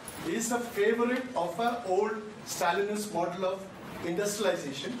power is a favorite of an old Stalinist model of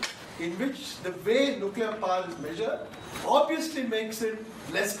industrialization, in which the way nuclear power is measured obviously makes it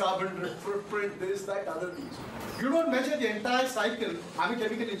less carbon footprint, this, that, other things. You don't measure the entire cycle. I'm a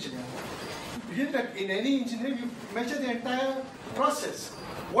chemical engineer. In any engineering, you measure the entire process.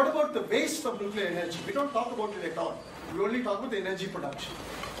 What about the waste of nuclear energy? We don't talk about it at all. We only talk about the energy production.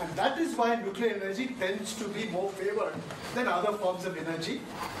 And that is why nuclear energy tends to be more favored than other forms of energy.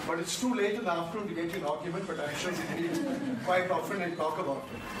 But it's too late in the afternoon to get an argument, but I'm sure we meet quite often and talk about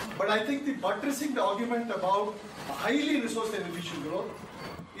it. But I think the buttressing the argument about highly resource inefficient growth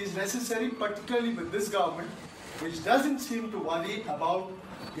is necessary, particularly with this government, which doesn't seem to worry about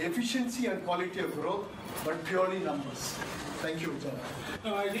the efficiency and quality of growth, but purely numbers. Thank you, Vijay.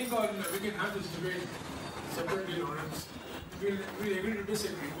 No, I think we can have this debate separately, Lawrence. We'll agree to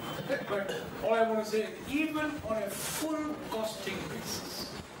disagree. But all I want to say is, even on a full costing basis,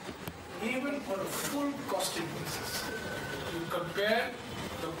 you compare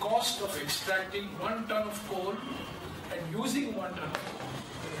the cost of extracting 1 ton of coal and using 1 ton of coal,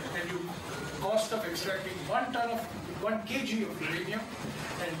 and you cost of extracting 1 kg of uranium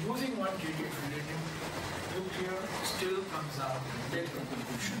and using 1 kg of uranium, nuclear still comes out better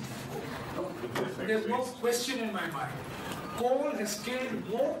conclusion. There's no question in my mind. Coal has killed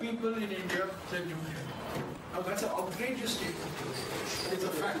more people in India than nuclear. Now that's an outrageous statement. It's a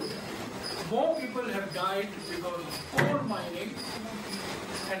fact. More people have died because of coal mining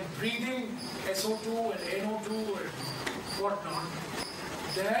and breathing SO2 and NO2 and whatnot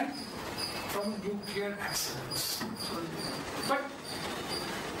than from nuclear accidents. But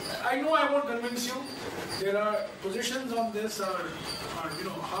I know I won't convince you. There are positions on this are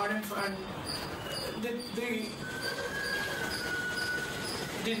hard and fast.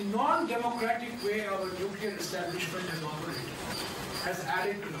 The non-democratic way our nuclear establishment has operated has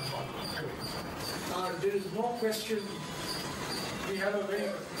added to the problem. There is no question. We have a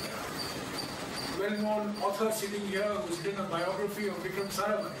very well-known author sitting here who's written a biography of Vikram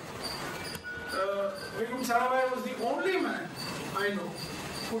Sarabhai. Vikram Sarabhai was the only man I know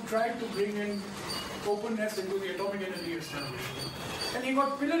who tried to bring in openness into the atomic energy establishment. And he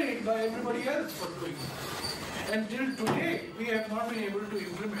got pilloried by everybody else for doing it. Until today, we have not been able to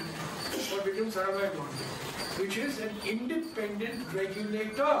implement what Vikram Sarabhai wanted, which is an independent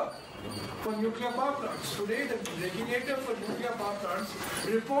regulator for nuclear power plants. Today, the regulator for nuclear power plants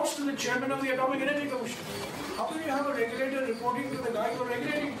reports to the chairman of the Atomic Energy Commission. How can you have a regulator reporting to the guy who is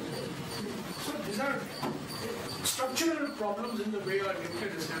regulating? So these are structural problems in the way our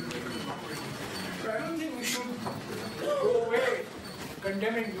nuclear establishment is operating. But I don't think we should go away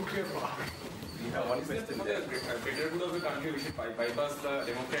condemning nuclear power. One question. For the greater good of the country, we should bypass the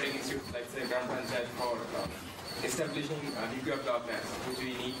democratic institutes like say Gram Panchayat for establishing nuclear power plants, which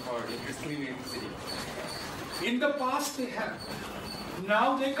we need for increasingly in the city. In the past they have.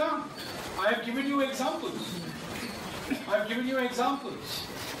 Now they can't. I have given you examples.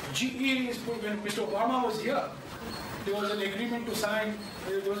 GE is, when Mr. Obama was here, there was an agreement signed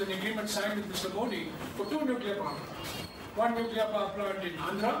with Mr. Modi for 2 nuclear power plants. One nuclear power plant in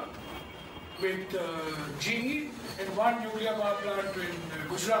Andhra with GE and one nuclear power plant in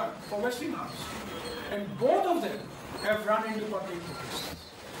Gujarat for Westinghouse. And both of them have run into public protests.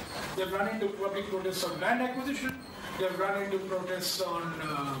 They've run into public protests on land acquisition, they've run into protests on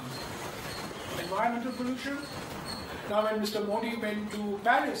environmental pollution. Now when Mr. Modi went to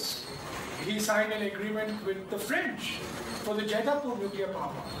Paris, he signed an agreement with the French for the Jaitapur nuclear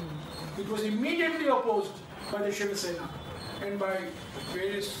power plant. It was immediately opposed by the Shiva Sena and by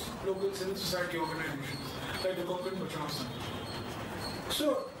various local civil society organizations like the Konkan Bachao Sangh.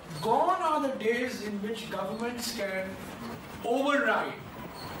 So gone are the days in which governments can override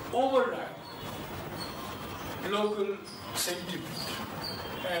local sentiment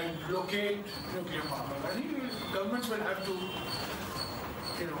and locate nuclear power. I think governments will have to,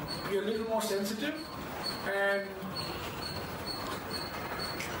 be a little more sensitive, and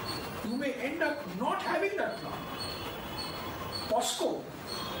you may end up not having that plant. POSCO,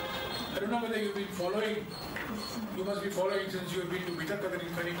 I don't know whether you've been following, you must be following since you've been to Vitakadari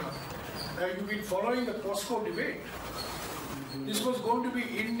Kanika. You've been following the POSCO debate. This was going to be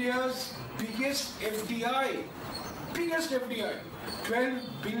India's biggest FDI, $12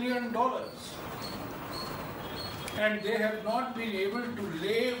 billion. And they have not been able to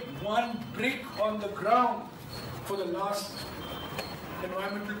lay one brick on the ground for the last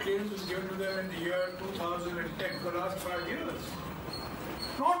environmental clearance was given to them in the year 2010, for the last 5 years.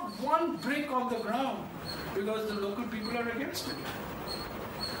 Not one brick on the ground because the local people are against it.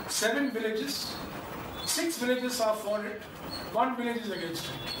 7 villages, 6 villages are for it, 1 village is against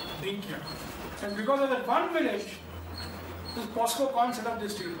it, Dinkia. And because of that one village, this POSCO can't set up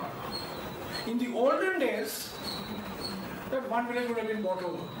this steel plant. In the olden days, that one village would have been bought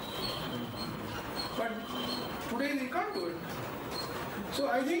over. But today they can't do it. So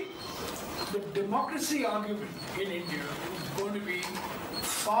I think the democracy argument in India is going to be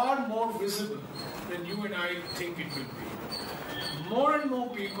far more visible than you and I think it will be. More and more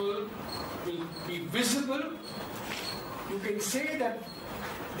people will be visible. You can say that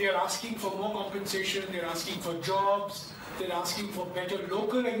they are asking for more compensation, they are asking for jobs, they are asking for better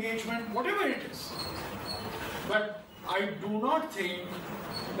local engagement, whatever it is. But I do not think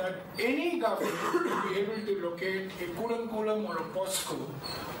that any government will be able to locate a Kudankulam or a POSCO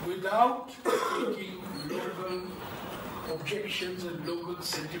without taking local objections and local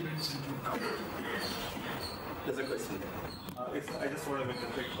sentiments into account. There's a question there. I just want to make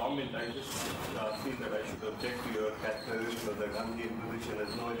a quick comment. I just feel that I should object to your characterization of the Gandhian position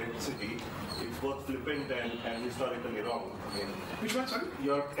as no electricity. It's both flippant and historically wrong. I mean, which one, sorry?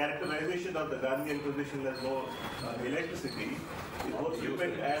 Your characterization of the Gandhian position as no electricity is both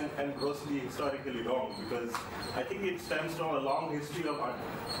flippant and grossly historically wrong, because I think it stems from a long history of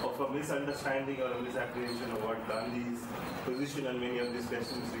a misunderstanding or a misapprehension of what Gandhi's position and many of these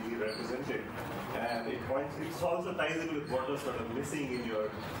questions really represented. And it also ties in with what was sort of missing in your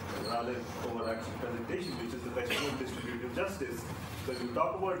rather overarching presentation, which is the question of distributive justice. So you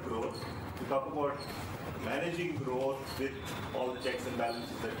talk about growth, you talk about managing growth with all the checks and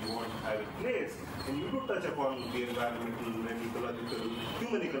balances that you want to have in place, and you do touch upon the environmental and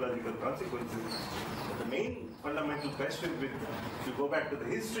human ecological consequences. But the main fundamental question, if you go back to the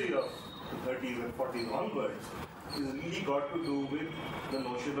history of the 30s and 40s onwards, is really got to do with the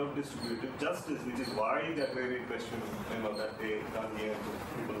notion of distributive justice, which is why that very question, that day Gandhi and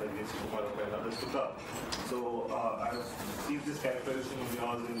people like J.C. Kumar and others took up. So I have seen this characterization of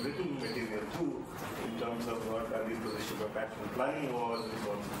yours in written material too, in terms of what Gandhi's position of action planning was and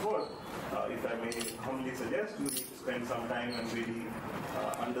so on and so forth. If I may humbly suggest, you need to spend some time and really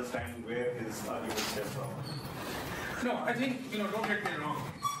understand where his arguments stem from. No, I think, don't get me wrong.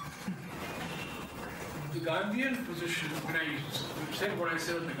 The Gandhian position, when I said what I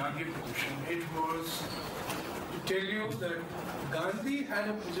said on the Gandhian position, it was to tell you that Gandhi had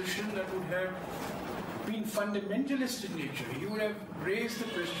a position that would have been fundamentalist in nature. He would have raised the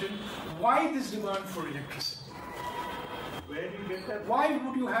question, why this demand for electricity? Where do you get that? Why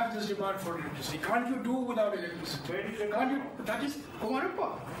would you have this demand for electricity? Can't you do without electricity? Where do you get Can't you? That is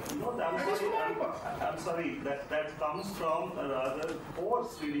Kumarappa. No, I'm sorry. That comes from a rather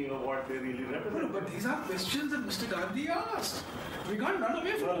coarse reading of what they really represent. But these are questions that Mr. Gandhi asked. We can't run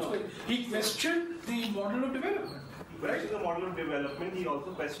away from this. He questioned the model of development. question the model of development, he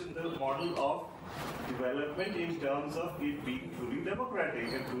also questioned the model of development in terms of it being truly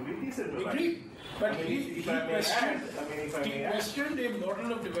democratic and truly decentralized. Agreed. But he questioned a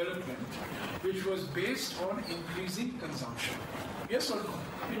model of development which was based on increasing consumption. Yes or no?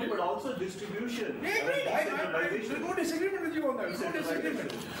 No, but also distribution. Yeah, there's no disagreement with you on that. No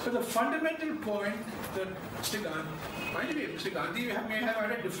disagreement. But the fundamental point that Mr. Gandhi, by the way, Mr. Gandhi may have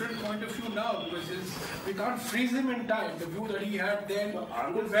had a different point of view now because we can't freeze him in time. The view that he had then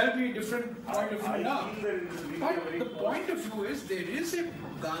could well be a different point of view now. But the point of view is there is a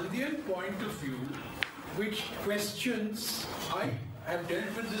Gandhian point of view which questions. I have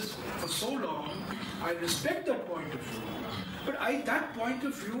dealt with this for so long. I respect that point of view. But that point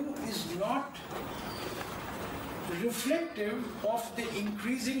of view is not reflective of the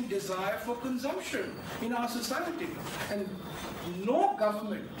increasing desire for consumption in our society. And no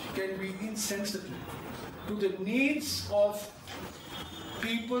government can be insensitive to the needs of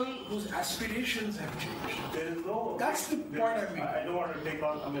people whose aspirations have changed. There is no... That's the point I mean. I don't want to take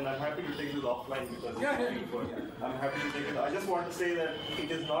on... I'm happy to take this offline because I'm happy to take it. I just want to say that it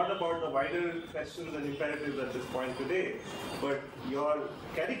is not about the wider questions and imperatives at this point today, but your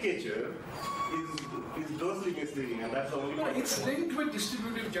caricature is grossly misleading, and that's the only point. It's linked with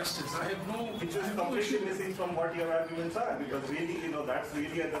distributive justice. I have no... Which is completely missing from what your arguments are, because really, that's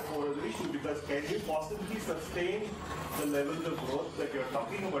really at the core of the issue, because can you possibly sustain the levels of growth that you're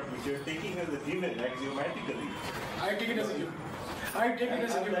talking about, which you're taking as a given, axiomatically? I take it as a given. I take it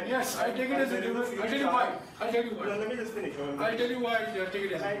as a given. Yes, I take it as a given. I'll tell you why. I'll tell you why. No, let me just finish. I'll tell you why I take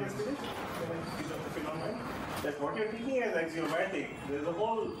it as a given. If you don't mind. That what you're taking as axiomatic, there's a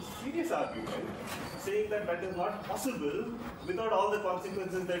whole serious argument saying that that is not possible without all the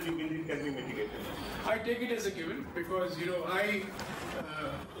consequences that you believe can be mitigated. I take it as a given because,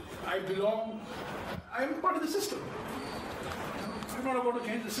 I belong, I'm part of the system. I'm not about to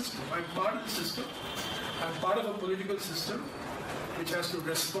change the system. I'm part of the system. I'm part of a political system which has to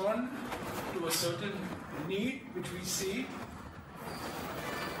respond to a certain need which we see.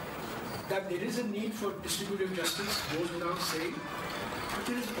 That there is a need for distributive justice goes without saying, but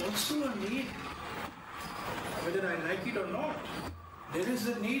there is also a need, whether I like it or not, there is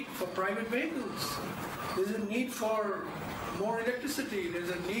a need for private vehicles, there's a need for more electricity, there's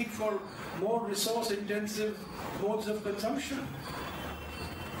a need for more resource-intensive modes of consumption.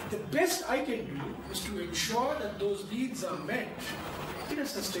 The best I can do is to ensure that those needs are met in a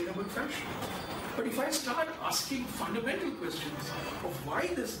sustainable fashion. But if I start asking fundamental questions of why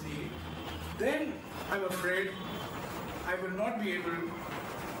this need, then I'm afraid I will not be able to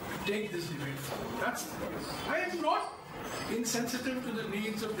take this debate forward. That's the point. I am not insensitive to the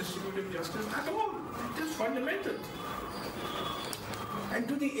needs of distributive justice at all. It is fundamental. And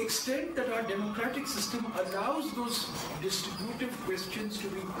to the extent that our democratic system allows those distributive questions to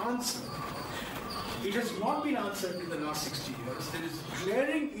be answered, it has not been answered in the last 60 years. There is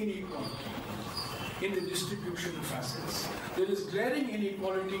glaring inequality in the distribution of assets. There is glaring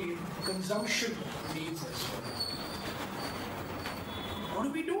inequality in consumption needs as well. What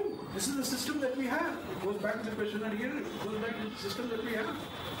do we do? This is the system that we have. It goes back to the question earlier. It goes back to the system that we have.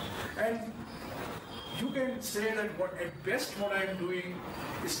 And you can say that at best what I am doing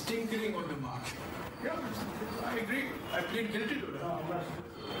is tinkering on the margin. Yeah, I agree. I plead guilty to that.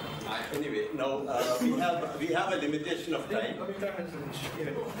 Anyway, now we have a limitation of time.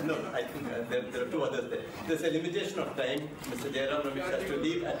 No, I think there are two others there. There's a limitation of time. Mr. Jairam Ramesh has to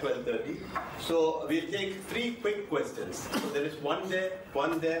leave at 12:30. So we'll take 3 quick questions. So there is one there,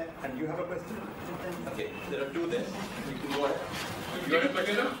 and you have a question? Okay, there are 2 there. You can go ahead. You want to plug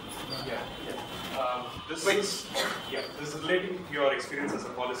it up? Yeah. This is relating to your experience as a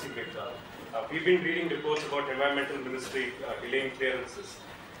policymaker. We've been reading reports about environmental ministry delaying clearances.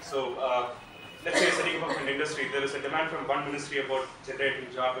 So, let's say setting up an industry, there is a demand from one ministry about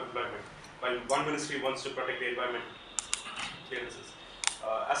generating job employment, while one ministry wants to protect the environment clearances.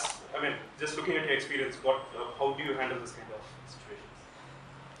 Just looking at your experience, how do you handle this kind of situations?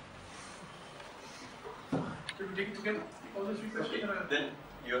 Should we take it together? All the 3 questions? Then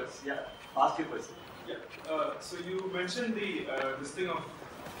yours, ask your question. So you mentioned this thing of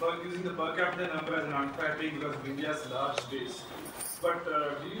using the per capita number as an unfair thing because of India's large base. But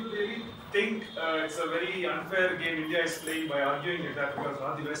do you really think it's a very unfair game India is playing by arguing like that, because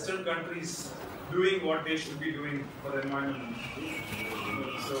are the Western countries doing what they should be doing for the environment?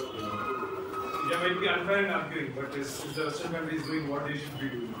 So India might be unfair in arguing, but is the Western countries doing what they should be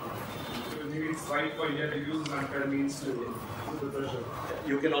doing? So maybe it's right for India to use unfair means to put the pressure.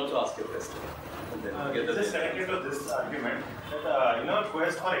 You can also ask your question. and then get the just connected to this argument, that in our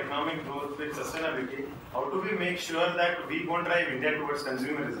quest for economic growth with sustainability, how do we make sure that we won't drive India towards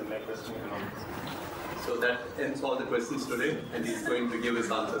consumerism like Western economics? So that ends all the questions today, and he's going to give his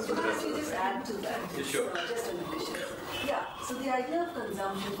answers for the rest of the just add to that? Yeah, sure. Just an addition. Yeah, so the idea of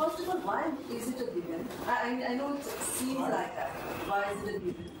consumption, first of all, why is it a given? I know it seems like that. Why is it a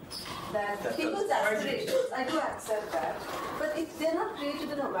given? That people's aspirations, I do accept that, but they're not created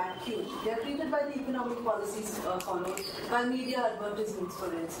in a vacuum. They're created by the economic policies followed, by media advertisements,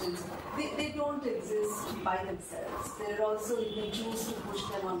 for instance. They don't exist by themselves. They're also, you can choose to push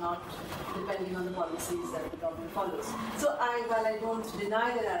them or not, depending on the policies that the government follows. So while I don't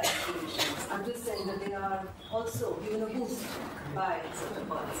deny there are aspirations, I'm just saying that they are also given a boost by certain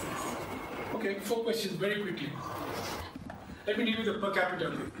policies. Okay, 4 questions very quickly. Let me deal with the per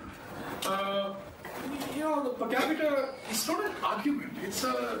capita thing. The per capita is not an argument. It's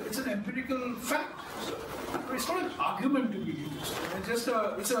an empirical fact. It's not an argument to be used.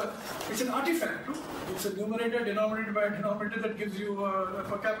 It's an artifact. No? It's a numerator denominated by a denominator that gives you a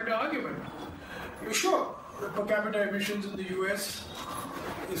per capita argument. Sure, the per capita emissions in the US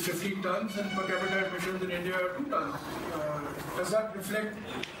is 15 tons and per capita emissions in India are 2 tons. Does that reflect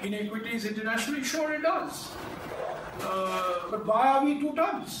inequities internationally? Sure, it does. But why are we 2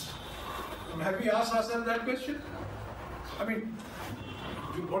 tons? Have we asked ourselves that question? I mean,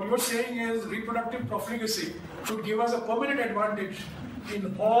 what you're saying is reproductive profligacy should give us a permanent advantage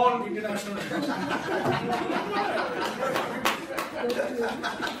in all international relations.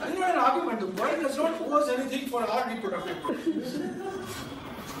 It's not an argument. The world does not owe us anything for our reproductive profligacy.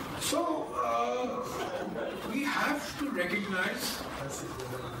 So, we have to recognize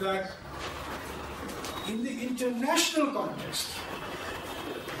that in the international context,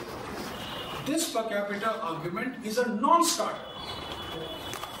 this per capita argument is a non-starter.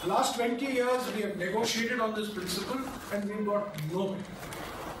 Last 20 years we have negotiated on this principle and we got nowhere.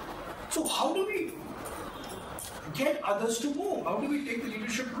 So how do we get others to move? How do we take the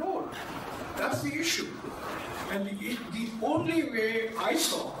leadership role? That's the issue. And the only way I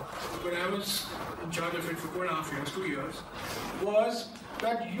saw when I was in charge of it for 2.5 years, 2 years, was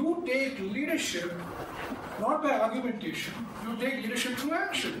that you take leadership not by argumentation, you take leadership through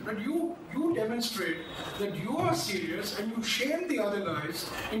action. But you demonstrate that you are serious and you shame the other guys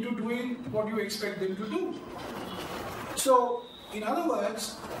into doing what you expect them to do. So, in other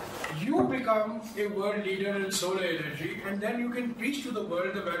words, you become a world leader in solar energy and then you can preach to the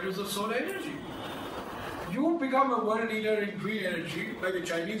world the values of solar energy. You become a world leader in green energy, like the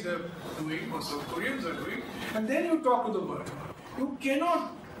Chinese are doing or South Koreans are doing, and then you talk to the world. You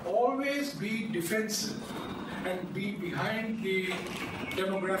cannot always be defensive and be behind the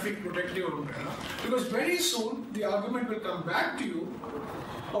demographic protective umbrella, because very soon the argument will come back to you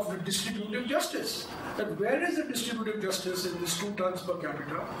of the distributive justice. That where is the distributive justice in this 2 tons per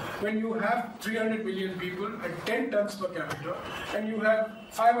capita when you have 300 million people at 10 tons per capita and you have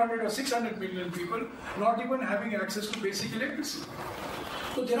 500 or 600 million people not even having access to basic electricity?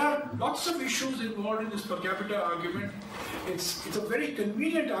 So there are lots of issues involved in this per capita argument. It's a very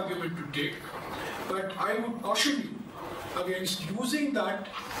convenient argument to take, but I would caution you against using that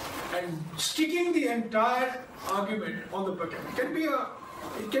and sticking the entire argument on the per capita.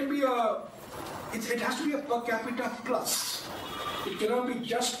 It has to be a per capita plus. It cannot be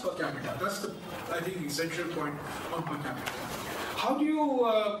just per capita. That's the, I think, essential point on per capita. How do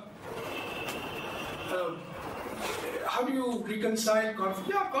you reconcile conflict?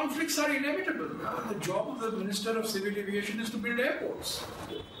 Yeah, conflicts are inevitable. The job of the Minister of Civil Aviation is to build airports.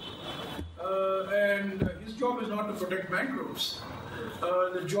 And his job is not to protect mangroves.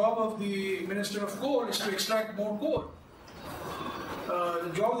 The job of the Minister of Coal is to extract more coal.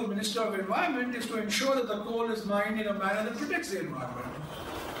 The job of the Minister of Environment is to ensure that the coal is mined in a manner that protects the environment.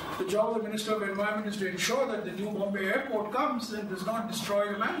 The job of the Minister of Environment is to ensure that the New Bombay airport comes and does not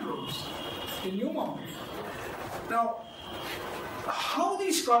destroy the mangroves in New Bombay. Now, how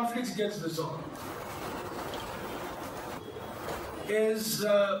these conflicts get resolved is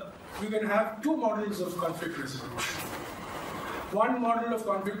we can have 2 models of conflict resolution. One model of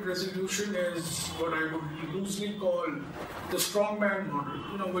conflict resolution is what I would loosely call the strongman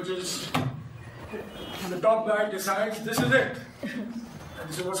model, which is the top guy decides this is it. And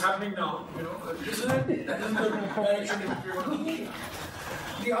this is what's happening now. This is it. This is the direction in which we want to go.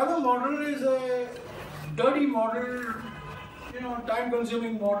 The other model is a dirty model,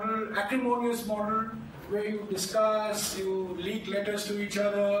 time-consuming model, acrimonious model, where you discuss, you leak letters to each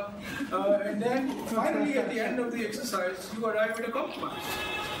other, and then finally at the end of the exercise, you arrive at a compromise,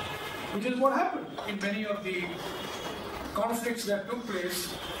 which is what happened in many of the conflicts that took place,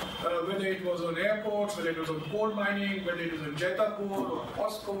 whether it was on airports, whether it was on coal mining, whether it was on Jaitapur or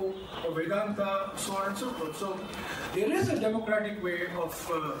POSCO or Vedanta, so on and so forth. So there is a democratic way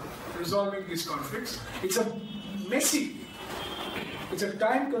of resolving these conflicts. It's a messy, it's a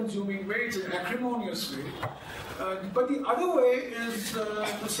time-consuming way, it's an acrimonious way. But the other way is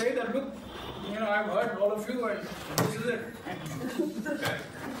to say that, look, I've heard all of you and this is it.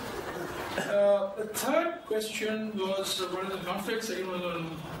 The third question was what are the conflicts? Second was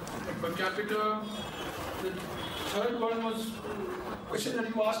on per capita. The third one was question that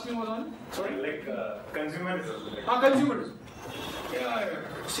you asked me was on? Sorry? Like consumerism. Consumerism. Yeah.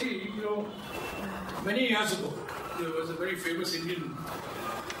 See, many years ago, there was a very famous Indian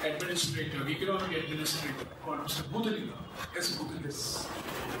administrator, economic administrator called Mr. Budaliga. S. Budaliga.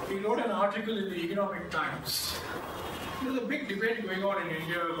 He wrote an article in the Economic Times. There's a big debate going on in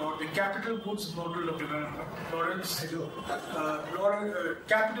India about the capital goods model of development.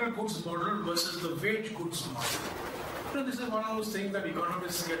 Capital goods model versus the wage goods model. This is one of those things that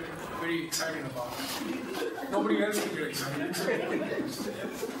economists get very excited about. Nobody else can get excited.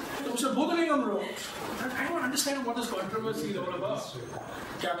 So Budalingam wrote, I don't understand what this controversy is all about.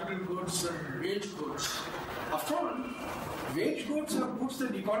 Capital goods and wage goods. After all, wage goods are goods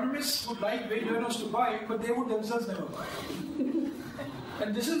that economists would like wage earners to buy, but they would themselves never buy.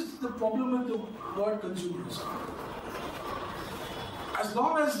 And this is the problem with the word consumerism. As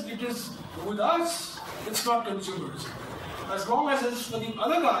long as it is with us, it's not consumerism. As long as it's for the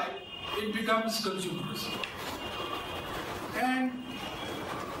other guy, it becomes consumerism. And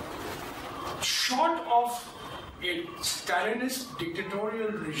short of a Stalinist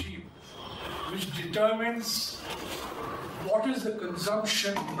dictatorial regime which determines what is the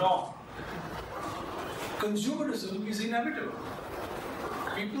consumption norm, consumerism is inevitable.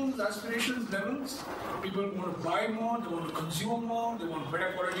 People's aspirations levels, people want to buy more, they want to consume more, they want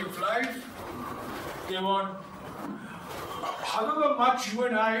better quality of life, they want, however much you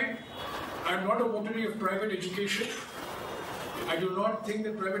and I am not a votary of private education. I do not think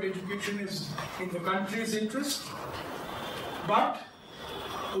that private education is in the country's interest, but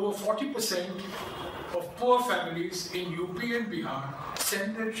over 40% of poor families in UP and Bihar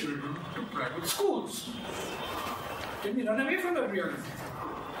send their children to private schools. Can we run away from that reality?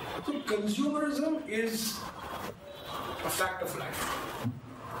 So consumerism is a fact of life.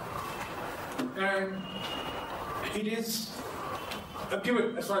 And it is a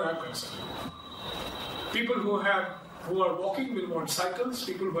given as far as I'm concerned. People who are walking will want cycles,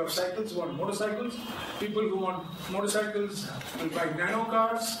 people who have cycles want motorcycles, people who want motorcycles will buy nano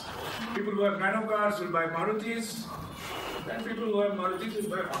cars, people who have nano cars will buy Marutis, and people who have Marutis will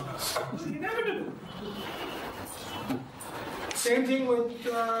buy Hondas. It's inevitable. Same thing with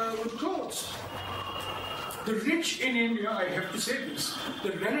clothes. The rich in India, I have to say this,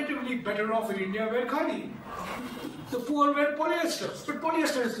 the relatively better off in India wear khadi. The poor wear polyester. But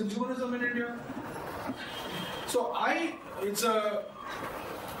polyester is consumerism in India. So it's a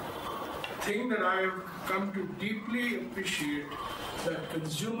thing that I have come to deeply appreciate, that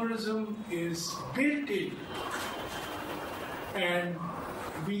consumerism is built in. And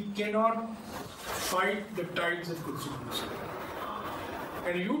we cannot fight the tides of consumerism.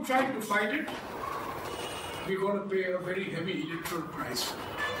 And you try to fight it, we're going to pay a very heavy electoral price.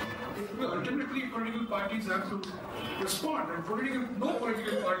 Ultimately, political parties have to respond, and no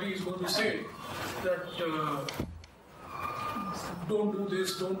political party is going to say that don't do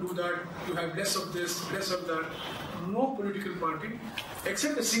this, don't do that, you have less of this, less of that. No political party,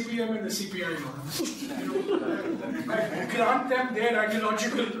 except the CPM and the CPI. I grant them their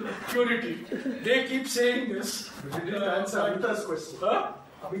ideological purity. They keep saying this. But you didn't answer Amita's question. Huh?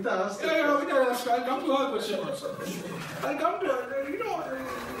 Amita asked. Amita asked. I'll come to her question also. I'll come to her.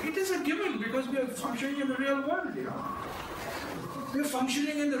 It is a given because we are functioning in the real world. We are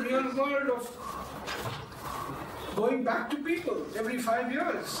functioning in the real world of going back to people every 5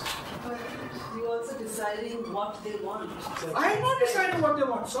 years. But you're also deciding what they want. I am not deciding what they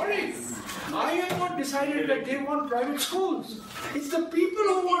want, sorry. I am not deciding that they want private schools. It's the people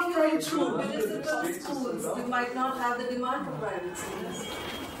who want private schools. Municipal schools, you might not have the demand for private schools.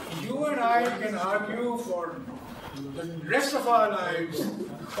 You and I can argue for the rest of our lives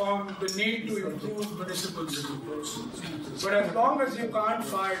on the need to improve municipal schools. But as long as you can't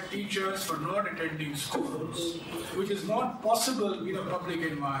fire teachers for not attending schools, which is not possible in a public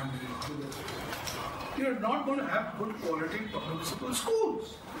environment, you're not going to have good quality municipal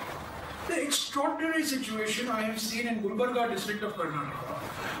schools. the extraordinary situation I have seen in Gulbarga district of Karnataka,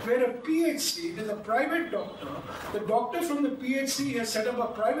 where a PHC, there's a private doctor, the doctor from the PHC has set up a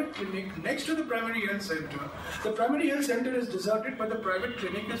private clinic next to the primary health center. The primary health center is deserted, but the private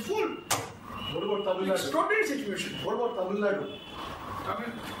clinic is full. What about Tamil Nadu? Extraordinary situation. What about Tamil Nadu?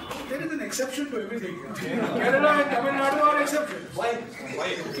 There is an exception to everything. Kerala and Tamil Nadu are exceptions. Why?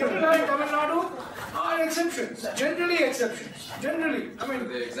 Kerala and Tamil Nadu are exceptions. Generally exceptions. Generally.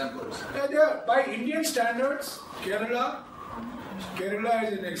 The exemplars. They are, by Indian standards, Kerala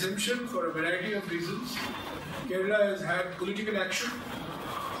is an exemption for a variety of reasons. Kerala has had political action.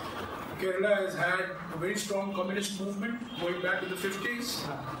 Kerala has had a very strong communist movement going back to the 50s.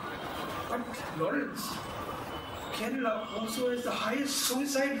 But Lawrence, Kerala also has the highest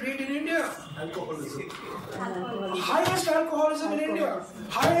suicide rate in India. Alcoholism. Highest alcoholism in India.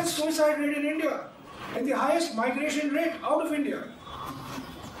 Highest suicide rate in India. And the highest migration rate out of India.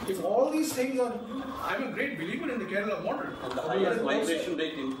 If all these things are, I'm a great believer in the Kerala model. And the highest migration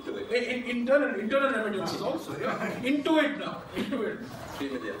rate into it. Internal remittances also, yeah. Into it now. Into it. 3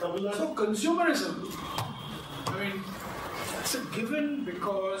 million. So consumerism, it's a given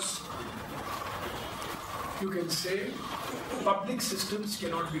because you can say public systems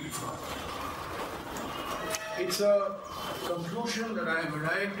cannot be reformed. It's a conclusion that I have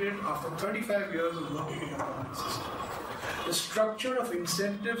arrived at after 35 years of working in a public system. The structure of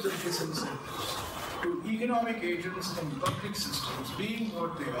incentives and disincentives to economic agents in public systems being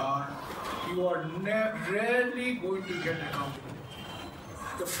what they are, you are rarely going to get accountability.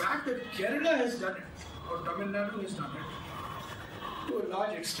 The fact that Kerala has done it, or Tamil Nadu has done it, to a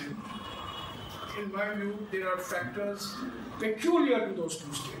large extent, in my view, there are factors peculiar to those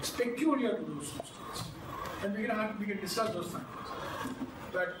two states, and we can discuss those factors.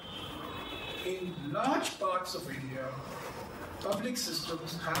 But in large parts of India, public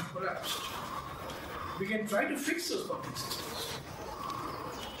systems have collapsed. We can try to fix those public systems.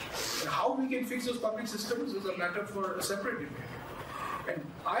 And how we can fix those public systems is a matter for a separate debate. And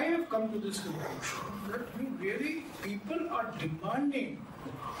I have come to this conclusion that people are demanding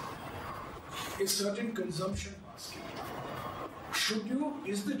a certain consumption basket.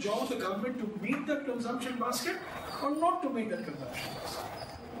 Is the job of the government to meet that consumption basket or not to meet that consumption basket?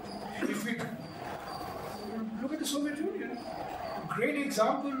 If we look at the Soviet Union, a great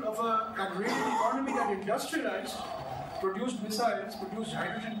example of an agrarian economy that industrialized, produced missiles, produced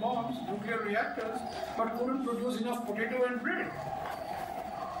hydrogen bombs, nuclear reactors, but couldn't produce enough potato and bread.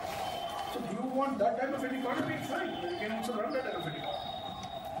 So do you want that type of an economy? Fine, you can also run that type of an economy.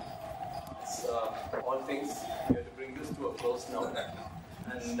 All things, we have to bring this to a close now.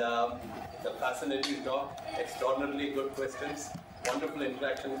 And it's a fascinating talk, extraordinarily good questions, wonderful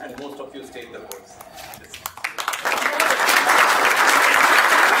interaction, and most of you stayed the course.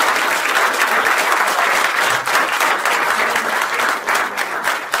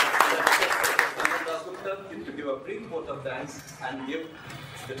 To give a brief vote of thanks and give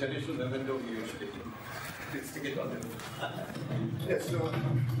the traditional memento we usually do. Please stick it on. Yes, so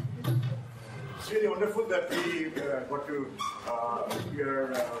it's really wonderful that we got to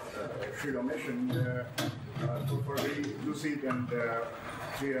hear Shri Ramesh for very lucid and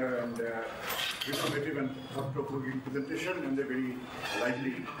clear and informative and thought-provoking presentation and a very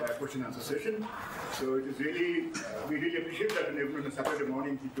lively question-answer session. So it is really, we really appreciate that even on a Saturday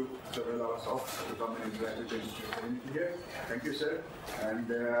morning he took several hours off to come and interact with the institute community here. Thank you, sir. And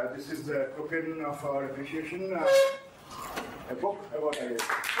this is the token of our appreciation. A book about IS.